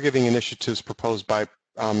caregiving initiatives proposed by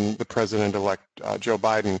the President-elect Joe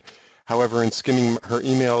Biden. However, in skimming her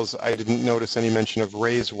emails, I didn't notice any mention of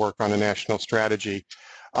RAISE work on a national strategy.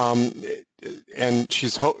 And she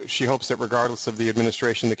hopes that regardless of the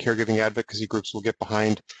administration, the caregiving advocacy groups will get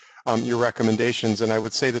behind your recommendations. And I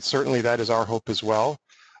would say that certainly that is our hope as well.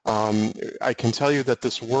 I can tell you that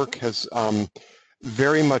this work has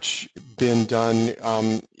very much been done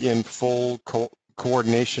in full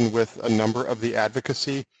coordination with a number of the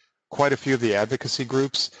advocacy, quite a few of the advocacy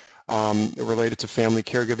groups related to family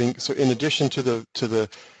caregiving. So in addition to the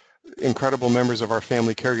incredible members of our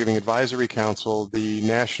Family Caregiving Advisory Council, the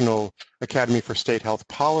National Academy for State Health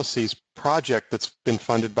Policies project that's been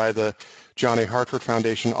funded by the John A. Hartford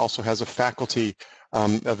Foundation also has a faculty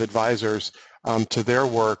of advisors to their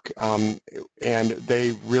work, and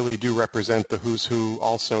they really do represent the who's who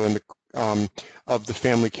also in the of the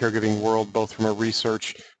family caregiving world, both from a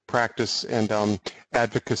research, practice, and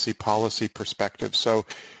advocacy policy perspective. So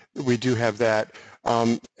we do have that.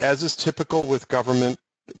 As is typical with government-led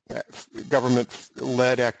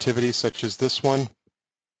activities such as this one,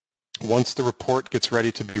 once the report gets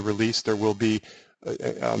ready to be released, there will be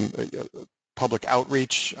public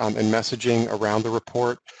outreach and messaging around the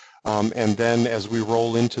report. And then as we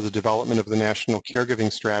roll into the development of the National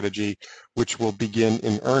Caregiving Strategy, which will begin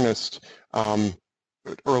in earnest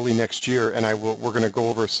early next year, and we're going to go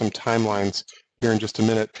over some timelines here in just a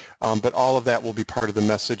minute, but all of that will be part of the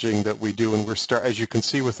messaging that we do. And as you can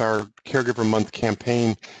see with our Caregiver Month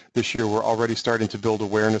campaign this year, we're already starting to build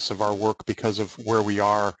awareness of our work because of where we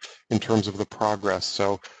are in terms of the progress.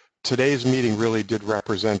 So today's meeting really did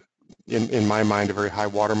represent, in my mind, a very high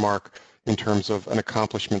watermark in terms of an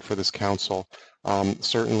accomplishment for this council.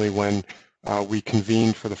 Certainly when we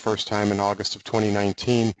convened for the first time in August of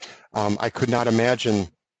 2019, I could not imagine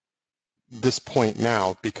this point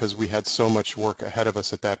now because we had so much work ahead of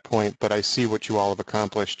us at that point, but I see what you all have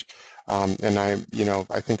accomplished. And I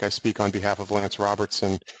think I speak on behalf of Lance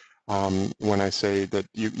Robertson when I say that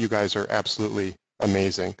you guys are absolutely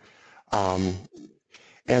amazing.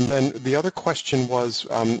 And then the other question was,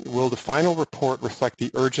 will the final report reflect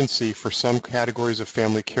the urgency for some categories of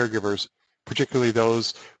family caregivers, particularly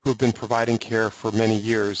those who have been providing care for many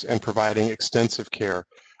years and providing extensive care,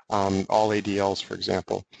 all ADLs, for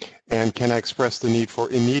example? And can I express the need for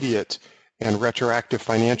immediate and retroactive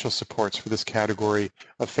financial supports for this category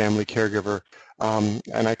of family caregiver?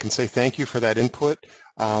 And I can say thank you for that input.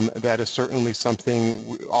 That is certainly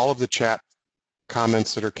something, all of the chat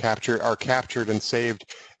comments that are captured and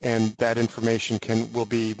saved, and that information will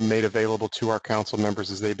be made available to our council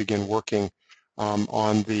members as they begin working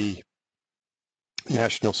on the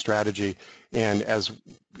national strategy. And as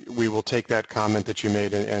we will take that comment that you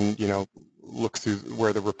made and look through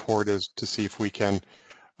where the report is to see if we can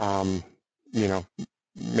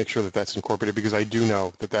make sure that that's incorporated, because I do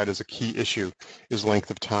know that that is a key issue, is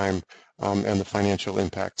length of time and the financial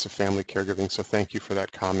impacts of family caregiving. So thank you for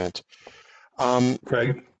that comment.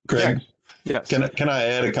 Craig, yes. Can I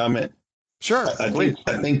add a comment? Sure, please.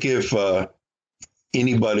 I think if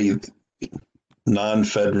anybody,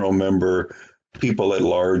 non-federal member, people at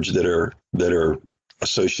large that are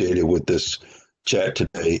associated with this chat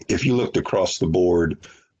today, if you looked across the board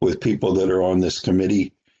with people that are on this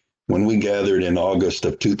committee, when we gathered in August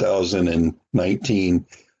of 2019,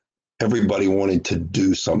 everybody wanted to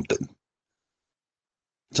do something,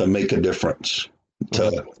 to make a difference,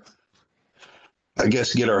 to, I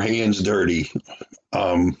guess, get our hands dirty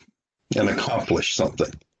and accomplish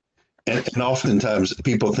something. And oftentimes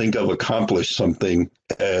people think of accomplish something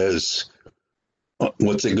as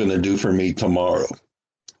what's it going to do for me tomorrow,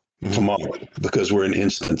 because we're an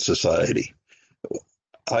instant society.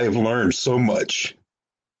 I have learned so much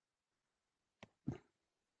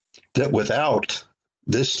that without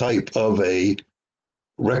this type of a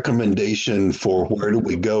recommendation for where do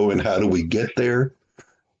we go and how do we get there,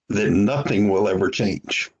 then nothing will ever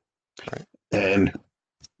change. Right. And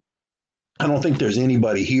I don't think there's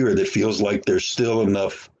anybody here that feels like there's still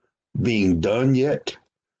enough being done yet.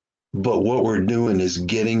 But what we're doing is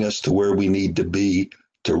getting us to where we need to be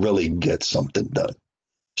to really get something done.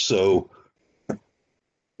 So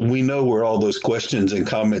we know where all those questions and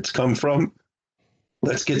comments come from.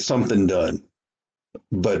 Let's get something done.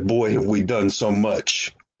 But boy, have we done so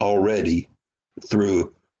much already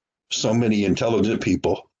through so many intelligent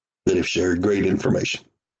people that have shared great information.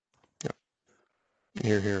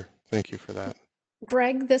 Hear, hear. Thank you for that.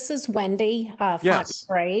 Greg, this is Wendy Yes.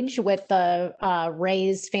 Fox-Brage with the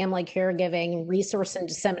Raise Family Caregiving Resource and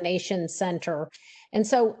Dissemination Center. And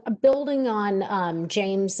so building on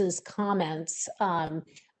James's comments,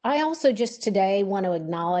 I also just today want to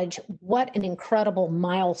acknowledge what an incredible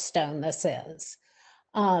milestone this is.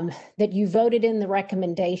 That you voted in the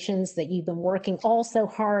recommendations that you've been working all so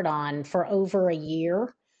hard on for over a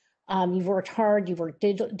year. You've worked hard, you've worked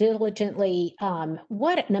diligently.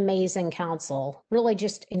 What an amazing council. Really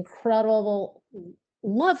just incredible,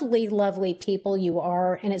 lovely, lovely people you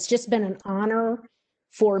are. And it's just been an honor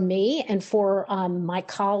for me and for my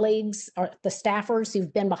colleagues, the staffers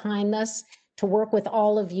who've been behind this, to work with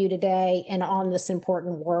all of you today and on this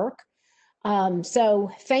important work.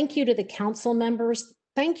 So thank you to the council members.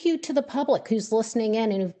 Thank you to the public who's listening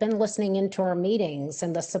in and who've been listening into our meetings,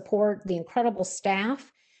 and the support, the incredible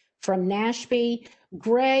staff from Nashby,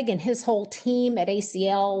 Greg and his whole team at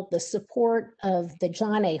ACL, the support of the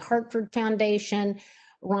John A. Hartford Foundation,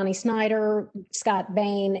 Ronnie Snyder, Scott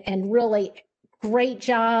Bain, and really great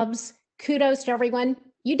jobs. Kudos to everyone.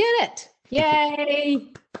 You did it.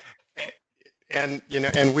 Yay. And, you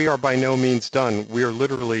know, and we are by no means done. We are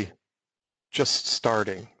literally just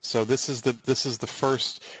starting. So this is the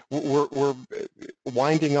first. We're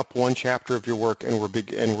winding up one chapter of your work, and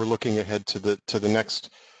we're looking ahead to the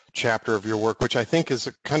next chapter of your work, which I think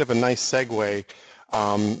is kind of a nice segue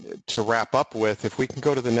to wrap up with. If we can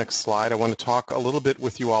go to the next slide, I want to talk a little bit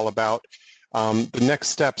with you all about the next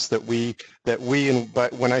steps that we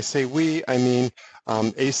but when I say we, I mean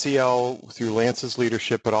ACL through Lance's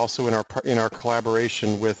leadership, but also in our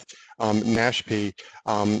collaboration with NASHP,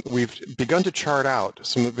 we've begun to chart out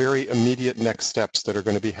some very immediate next steps that are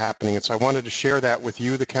going to be happening. And so I wanted to share that with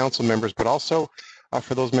you, the council members, but also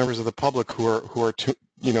for those members of the public who are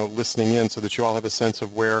listening in, so that you all have a sense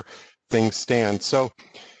of where things stand. So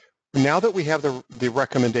now that we have the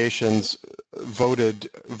recommendations voted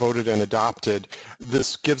and adopted,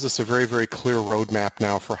 this gives us a very, very clear roadmap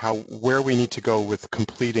now for where we need to go with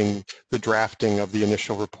completing the drafting of the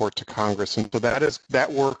initial report to Congress. And so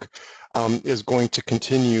that work is going to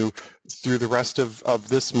continue through the rest of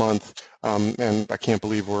this month, and I can't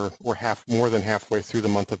believe we're more than halfway through the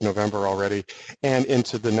month of November already, and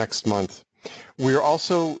into the next month. We're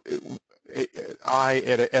also,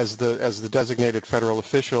 as the designated federal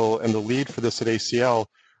official and the lead for this at ACL,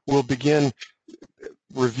 will begin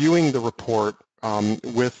reviewing the report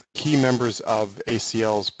with key members of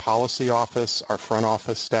ACL's policy office, our front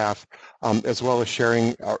office staff, as well as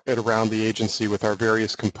sharing it around the agency with our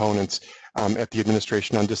various components at the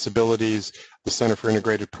Administration on Disabilities, the Center for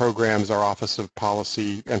Integrated Programs, our Office of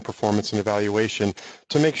Policy and Performance and Evaluation,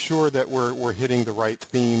 to make sure that we're hitting the right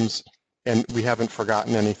themes and we haven't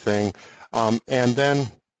forgotten anything. And then,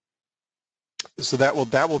 so that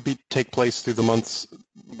will take place through the months,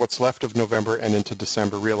 what's left of November and into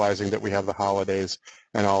December, realizing that we have the holidays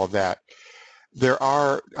and all of that. There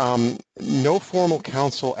are no formal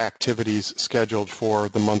council activities scheduled for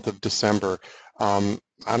the month of December. I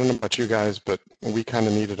don't know about you guys, but we kind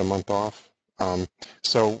of needed a month off.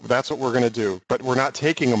 So that's what we're going to do, but we're not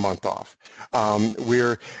taking a month off.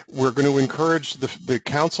 We're going to encourage the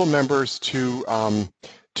council members to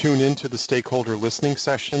tune into the stakeholder listening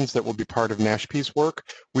sessions that will be part of NASHP's work.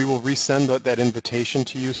 We will resend that invitation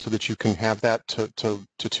to you so that you can have that to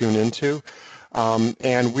tune into.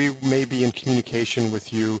 And we may be in communication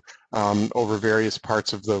with you over various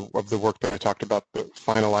parts of the work that I talked about,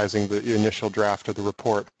 finalizing the initial draft of the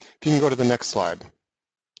report. If you can go to the next slide.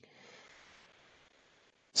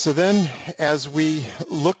 So then, as we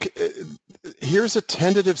look, here's a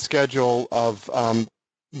tentative schedule of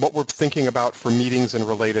what we're thinking about for meetings and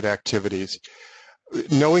related activities.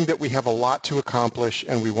 Knowing that we have a lot to accomplish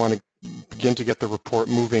and we want to begin to get the report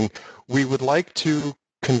moving, we would like to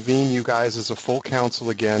convene you guys as a full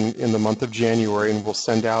council again in the month of January, and we'll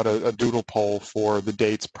send out a doodle poll for the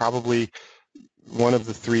dates, probably one of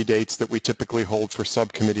the 3 dates that we typically hold for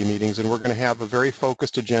subcommittee meetings, and we're going to have a very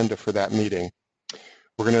focused agenda for that meeting.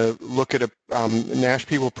 We're going to look at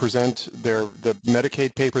NASHP will present the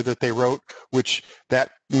Medicaid paper that they wrote, which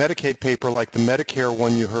that Medicaid paper, like the Medicare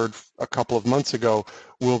one you heard a couple of months ago,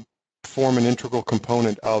 will form an integral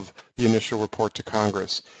component of the initial report to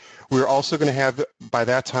Congress. We're also going to have, by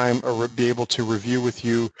that time, be able to review with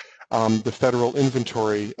you the federal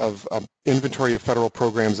inventory of federal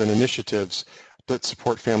programs and initiatives that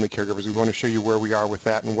support family caregivers. We want to show you where we are with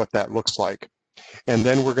that and what that looks like. And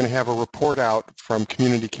then we're going to have a report out from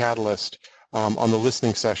Community Catalyst on the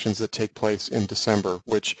listening sessions that take place in December,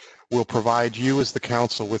 which will provide you as the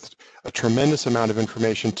council with a tremendous amount of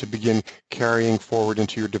information to begin carrying forward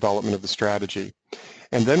into your development of the strategy.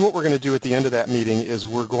 And then what we're going to do at the end of that meeting is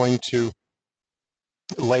we're going to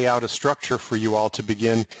lay out a structure for you all to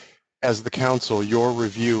begin, as the council, your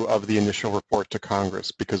review of the initial report to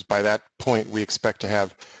Congress, because by that point we expect to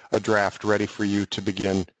have a draft ready for you to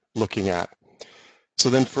begin looking at. So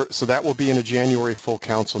that will be in a January full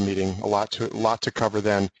council meeting, a lot to cover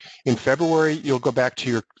then. In February, you'll go back to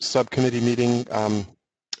your subcommittee meeting,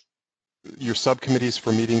 your subcommittees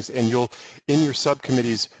for meetings, and you'll, in your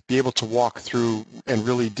subcommittees, be able to walk through and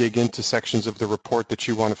really dig into sections of the report that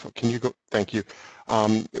you want to, can you go, thank you,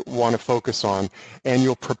 want to focus on, and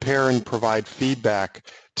you'll prepare and provide feedback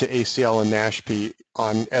to ACL and NASHP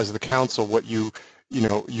on, as the council, what you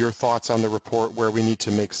know, your thoughts on the report, where we need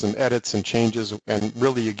to make some edits and changes, and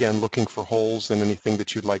really, again, looking for holes in anything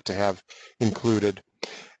that you'd like to have included.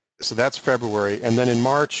 So that's February. And then in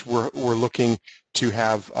March, we're looking to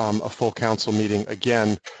have a full council meeting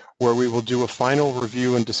again, where we will do a final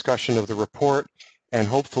review and discussion of the report, and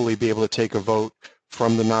hopefully be able to take a vote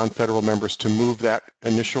from the non-federal members to move that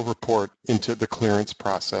initial report into the clearance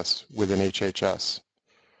process within HHS.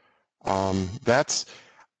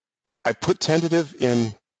 I put tentative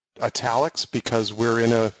in italics because we're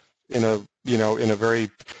in a very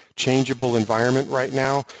changeable environment right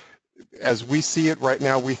now. As we see it right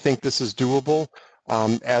now, we think this is doable.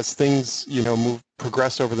 As things,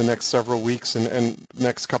 progress over the next several weeks and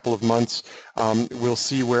next couple of months, we'll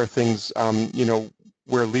see where things,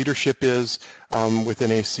 where leadership is within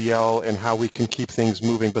ACL and how we can keep things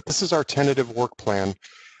moving. But this is our tentative work plan,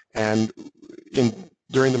 and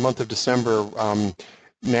during the month of December,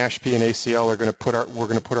 NASHP and ACL are going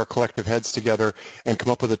to put our collective heads together and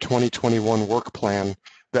come up with a 2021 work plan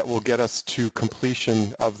that will get us to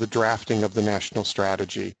completion of the drafting of the national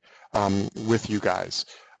strategy with you guys.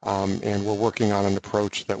 And we're working on an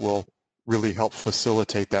approach that will really help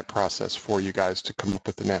facilitate that process for you guys to come up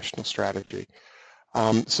with the national strategy.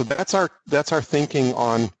 So that's our thinking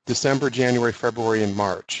on December, January, February, and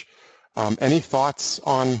March. Any thoughts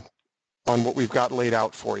on what we've got laid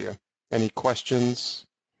out for you? Any questions?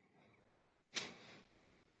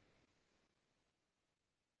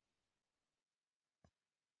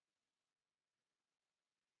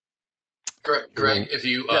 Greg, if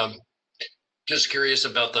you just curious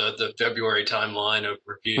about the February timeline of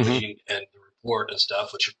reviewing and the report and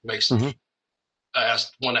stuff, which makes want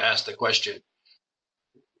to ask the question: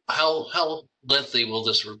 how lengthy will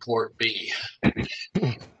this report be?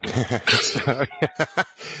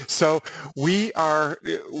 So we are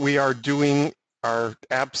doing our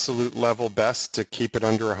absolute level best to keep it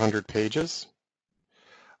under 100 pages.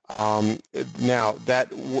 Now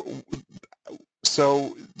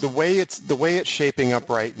so the way it's shaping up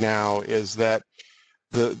right now is that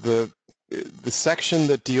the section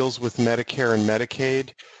that deals with Medicare and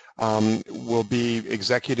Medicaid will be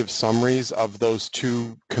executive summaries of those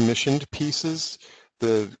two commissioned pieces,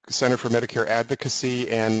 the Center for Medicare Advocacy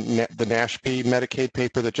and the NASHP Medicaid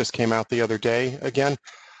paper that just came out the other day again.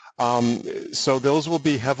 So those will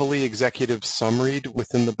be heavily executive summaried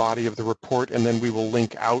within the body of the report, and then we will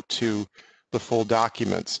link out to the full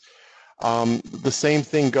documents. The same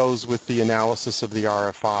thing goes with the analysis of the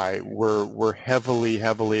RFI. We're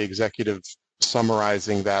heavily executive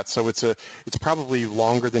summarizing that. So it's probably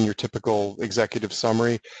longer than your typical executive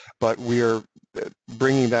summary, but we are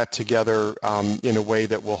bringing that together in a way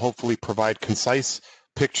that will hopefully provide concise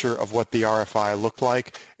picture of what the RFI looked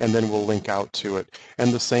like, and then we'll link out to it.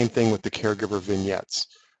 And the same thing with the caregiver vignettes.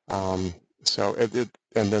 And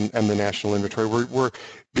the national inventory.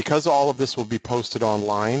 Because all of this will be posted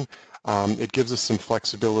online, it gives us some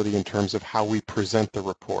flexibility in terms of how we present the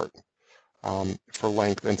report for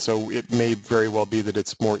length, and so it may very well be that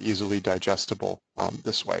it's more easily digestible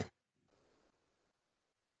this way.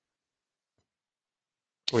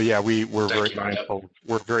 Well, yeah, we're very mindful.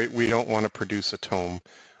 We don't want to produce a tome,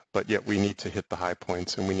 but yet we need to hit the high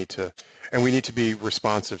points, and we need to be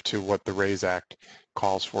responsive to what the RAISE Act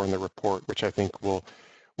calls for in the report, which I think will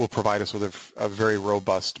provide us with a very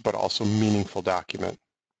robust but also meaningful document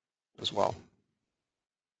as well.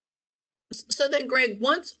 So then, Greg,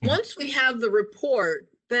 once we have the report,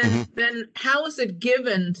 then how is it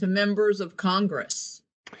given to members of Congress?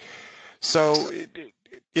 So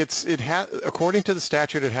according to the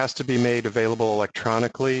statute, it has to be made available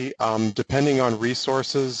electronically. Depending on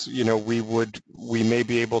resources, we may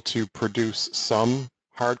be able to produce some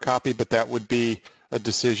hard copy, but that would be a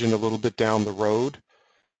decision a little bit down the road.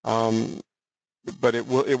 But it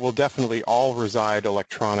will definitely all reside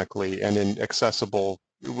electronically and in accessible.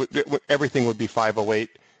 Everything would be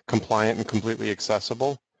 508 compliant and completely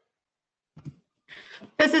accessible.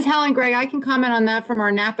 This is Helen. Greg, I can comment on that from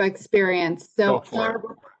our Napa experience. So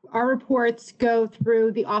our reports go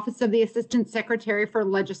through the Office of the Assistant Secretary for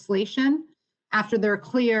Legislation. After they're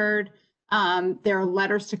cleared, there are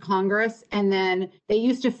letters to Congress, and then they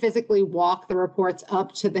used to physically walk the reports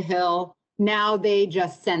up to the Hill. Now they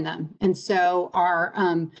just send them. And so our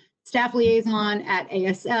staff liaison at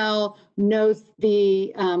ASL knows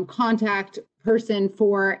the contact person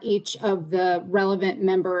for each of the relevant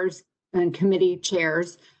members and committee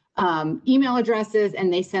chairs, email addresses,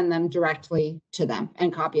 and they send them directly to them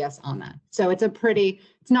and copy us on that. So it's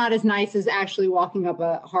not as nice as actually walking up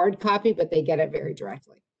a hard copy, but they get it very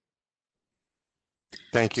directly.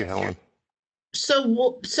 Thank you, Helen.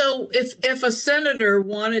 So if a senator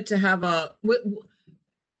wanted to have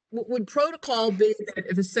would protocol be that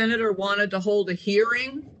if a senator wanted to hold a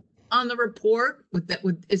hearing on the report,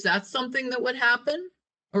 is that something that would happen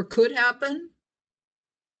or could happen?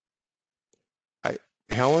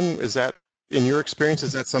 Helen, is that, in your experience,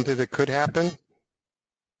 is that something that could happen?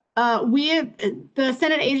 The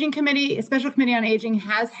Senate Aging Committee, Special Committee on Aging,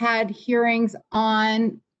 has had hearings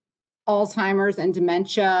on Alzheimer's and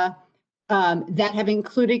dementia that have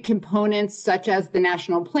included components such as the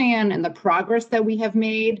national plan and the progress that we have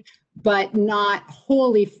made, but not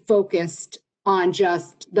wholly focused on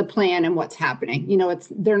just the plan and what's happening.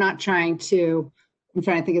 They're not trying to. I'm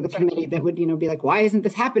trying to think of the committee that would, be like, why isn't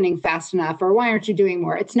this happening fast enough? Or why aren't you doing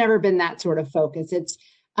more? It's never been that sort of focus. It's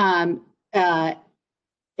been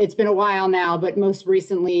a while now, but most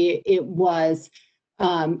recently it was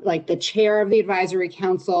like the chair of the advisory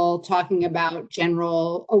council talking about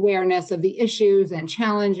general awareness of the issues and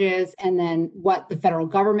challenges, and then what the federal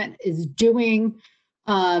government is doing,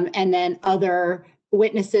 and then other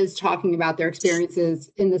witnesses talking about their experiences.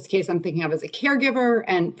 In this case, I'm thinking of as a caregiver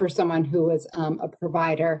and for someone who was a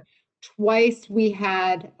provider. Twice we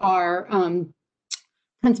had our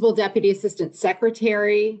principal deputy assistant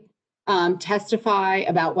secretary testify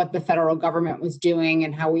about what the federal government was doing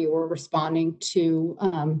and how we were responding to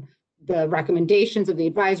the recommendations of the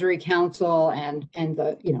advisory council and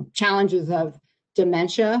the challenges of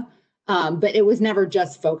dementia. But it was never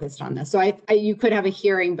just focused on this. So you could have a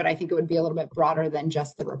hearing, but I think it would be a little bit broader than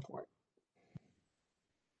just the report.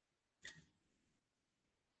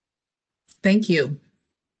 Thank you.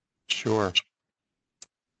 Sure.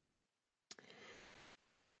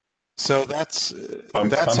 So I'm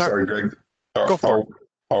sorry, Greg.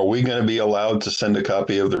 Are we going to be allowed to send a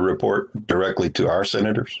copy of the report directly to our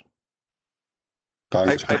senators?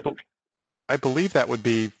 I believe that would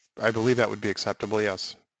be acceptable.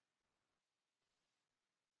 Yes.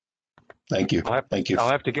 Thank you. Thank you. I'll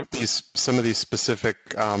have to get some of these specific.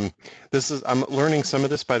 I'm learning some of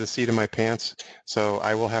this by the seat of my pants, so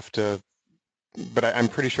I will have to. But I'm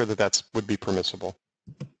pretty sure that would be permissible.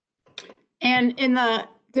 And in the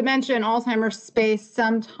dementia and Alzheimer's space,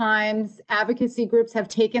 sometimes advocacy groups have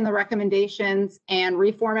taken the recommendations and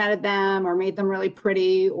reformatted them or made them really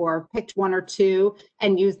pretty or picked one or two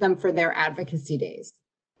and used them for their advocacy days.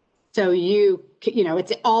 So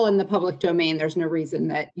it's all in the public domain. There's no reason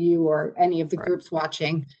that you or any of the groups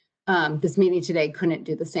watching this meeting today couldn't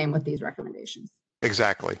do the same with these recommendations.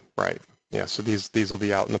 Exactly. Right. Yeah. So these will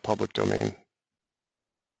be out in the public domain.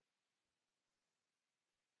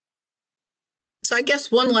 So I guess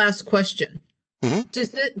one last question. Mm-hmm.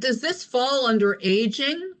 Does this fall under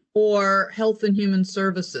aging or health and human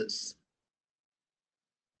services?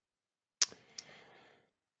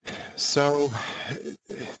 So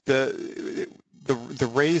the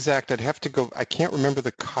RAISE Act, I'd have to go, I can't remember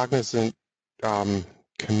the cognizant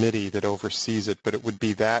committee that oversees it, but it would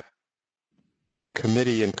be that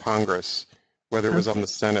committee in Congress, whether it was on the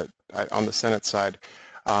Senate side,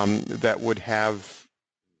 that would have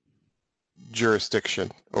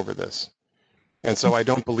jurisdiction over this. And so I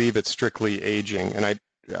don't believe it's strictly aging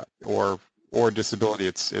or disability.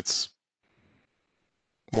 It's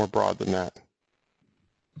more broad than that.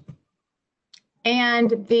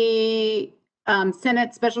 And the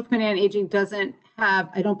Senate Special Committee on Aging doesn't have,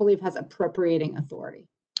 I don't believe, has appropriating authority.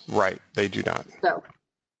 Right, they do not. So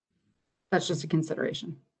that's just a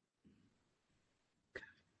consideration.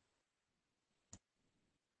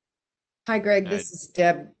 Hi, Greg. This is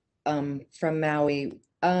Deb from Maui.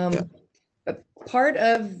 Part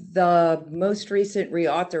of the most recent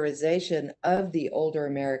reauthorization of the Older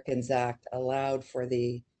Americans Act allowed for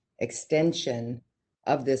the extension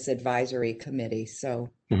of this advisory committee. So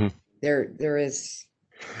there is.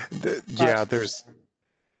 There's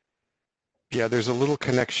a little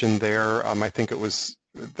connection there. I think it was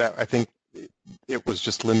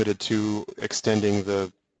just limited to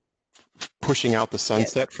extending pushing out the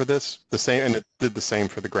sunset for this, and it did the same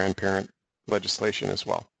for the grandparent legislation as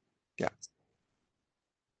well. Yeah.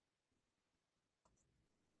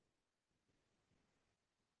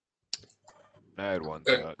 I had one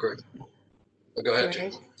thought. Great. Go ahead,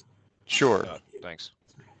 James. Sure. Thanks.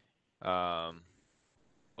 Well,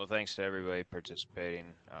 thanks to everybody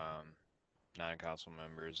participating. Non-council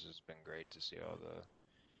members, it's been great to see all the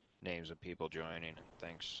names of people joining.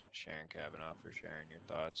 Thanks, Sharon Kavanaugh, for sharing your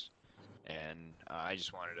thoughts. And I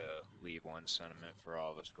just wanted to leave one sentiment for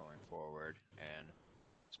all of us going forward. And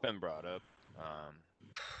it's been brought up,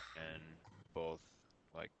 and both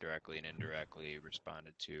like directly and indirectly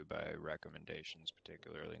responded to by recommendations,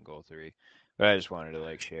 particularly in goal 3. But I just wanted to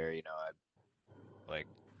like share, it's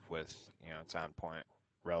on point,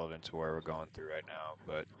 relevant to where we're going through right now.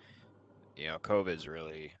 But COVID's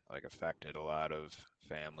really like affected a lot of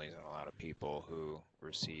families and a lot of people who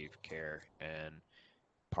receive care, and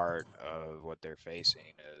part of what they're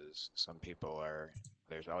facing is some people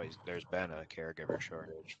there's been a caregiver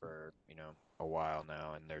shortage for a while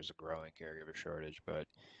now, and there's a growing caregiver shortage, but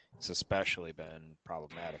it's especially been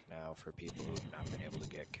problematic now for people who've not been able to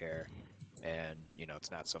get care. And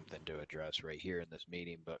it's not something to address right here in this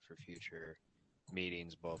meeting, but for future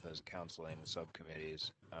meetings, both as counseling and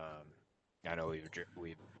subcommittees. I know we've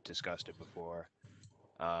discussed it before,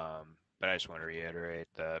 but I just want to reiterate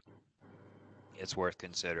that it's worth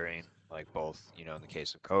considering, like both, in the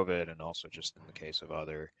case of COVID and also just in the case of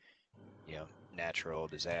other, natural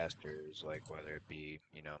disasters, like whether it be,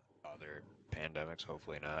 other pandemics,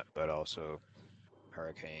 hopefully not, but also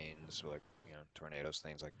hurricanes, like, tornadoes,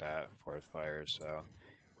 things like that, forest fires. So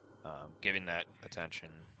giving that attention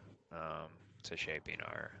to shaping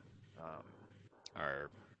our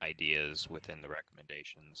ideas within the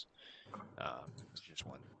recommendations. It's just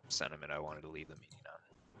one sentiment I wanted to leave the meeting on.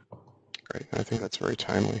 Great. I think that's very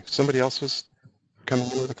timely. Somebody else was coming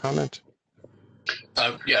in with a comment?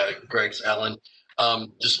 Yeah, Greg's Alan.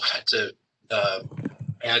 Just wanted to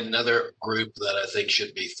add another group that I think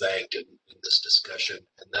should be thanked in this discussion,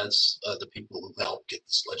 and that's the people who helped get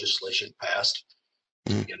this legislation passed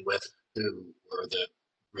to begin with, who were the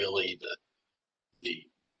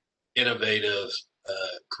innovative,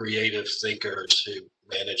 creative thinkers who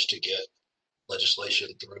managed to get legislation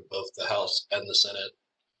through both the House and the Senate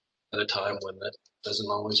at a time when that doesn't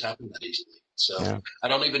always happen that easily. So I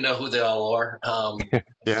don't even know who they all are. But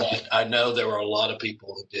I know there were a lot of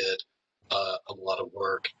people who did a lot of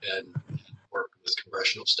work and worked with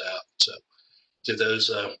congressional staff. So to those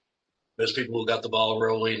people who got the ball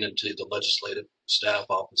rolling, and to the legislative staff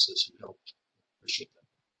offices who helped, appreciate that.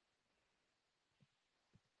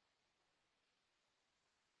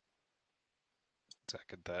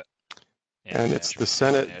 Second that. And it's the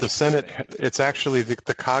Senate. It's actually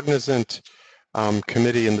the cognizant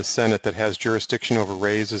committee in the Senate that has jurisdiction over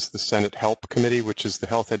RAISE is the Senate Help Committee, which is the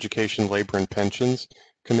Health, Education, Labor, and Pensions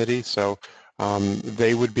Committee. So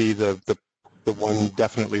they would be the one,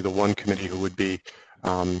 definitely the one committee who would be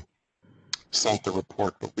sent the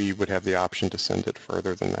report, but we would have the option to send it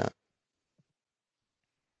further than that.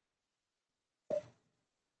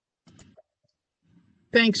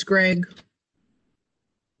 Thanks, Greg.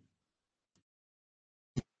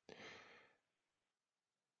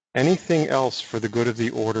 Anything else for the good of the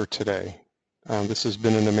order today? This has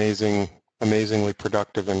been an amazingly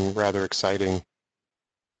productive and rather exciting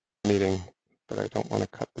meeting, but I don't want to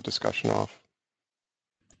cut the discussion off.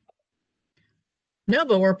 No,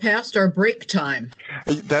 but we're past our break time.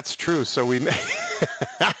 That's true. So we may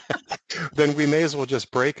then we may as well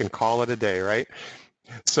just break and call it a day, right?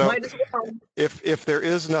 So might as well. If there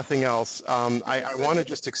is nothing else, I want to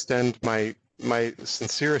just extend my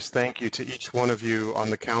sincerest thank you to each one of you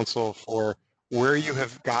on the council for where you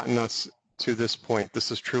have gotten us to this point.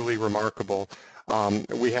 This is truly remarkable.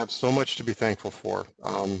 We have so much to be thankful for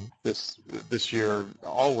this year,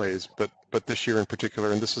 always, but this year in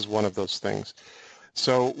particular, and this is one of those things.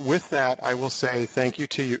 So with that, I will say thank you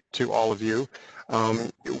to all of you.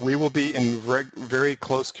 We will be in very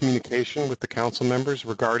close communication with the council members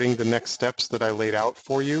regarding the next steps that I laid out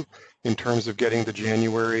for you in terms of getting the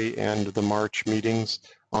January and the March meetings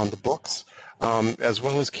on the books, as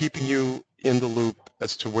well as keeping you in the loop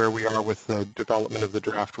as to where we are with the development of the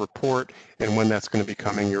draft report and when that's going to be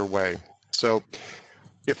coming your way. So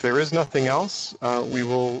if there is nothing else, we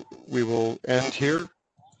will end here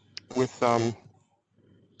with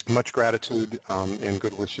much gratitude and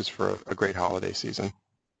good wishes for a great holiday season.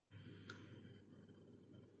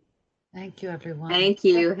 Thank you, everyone. Thank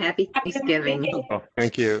you. Happy Thanksgiving. Oh,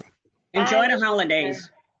 thank you. Enjoy the holidays.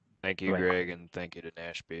 Thank you, Greg, and thank you to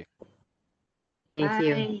Nashby. Thank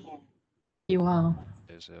you. You all.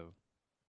 So.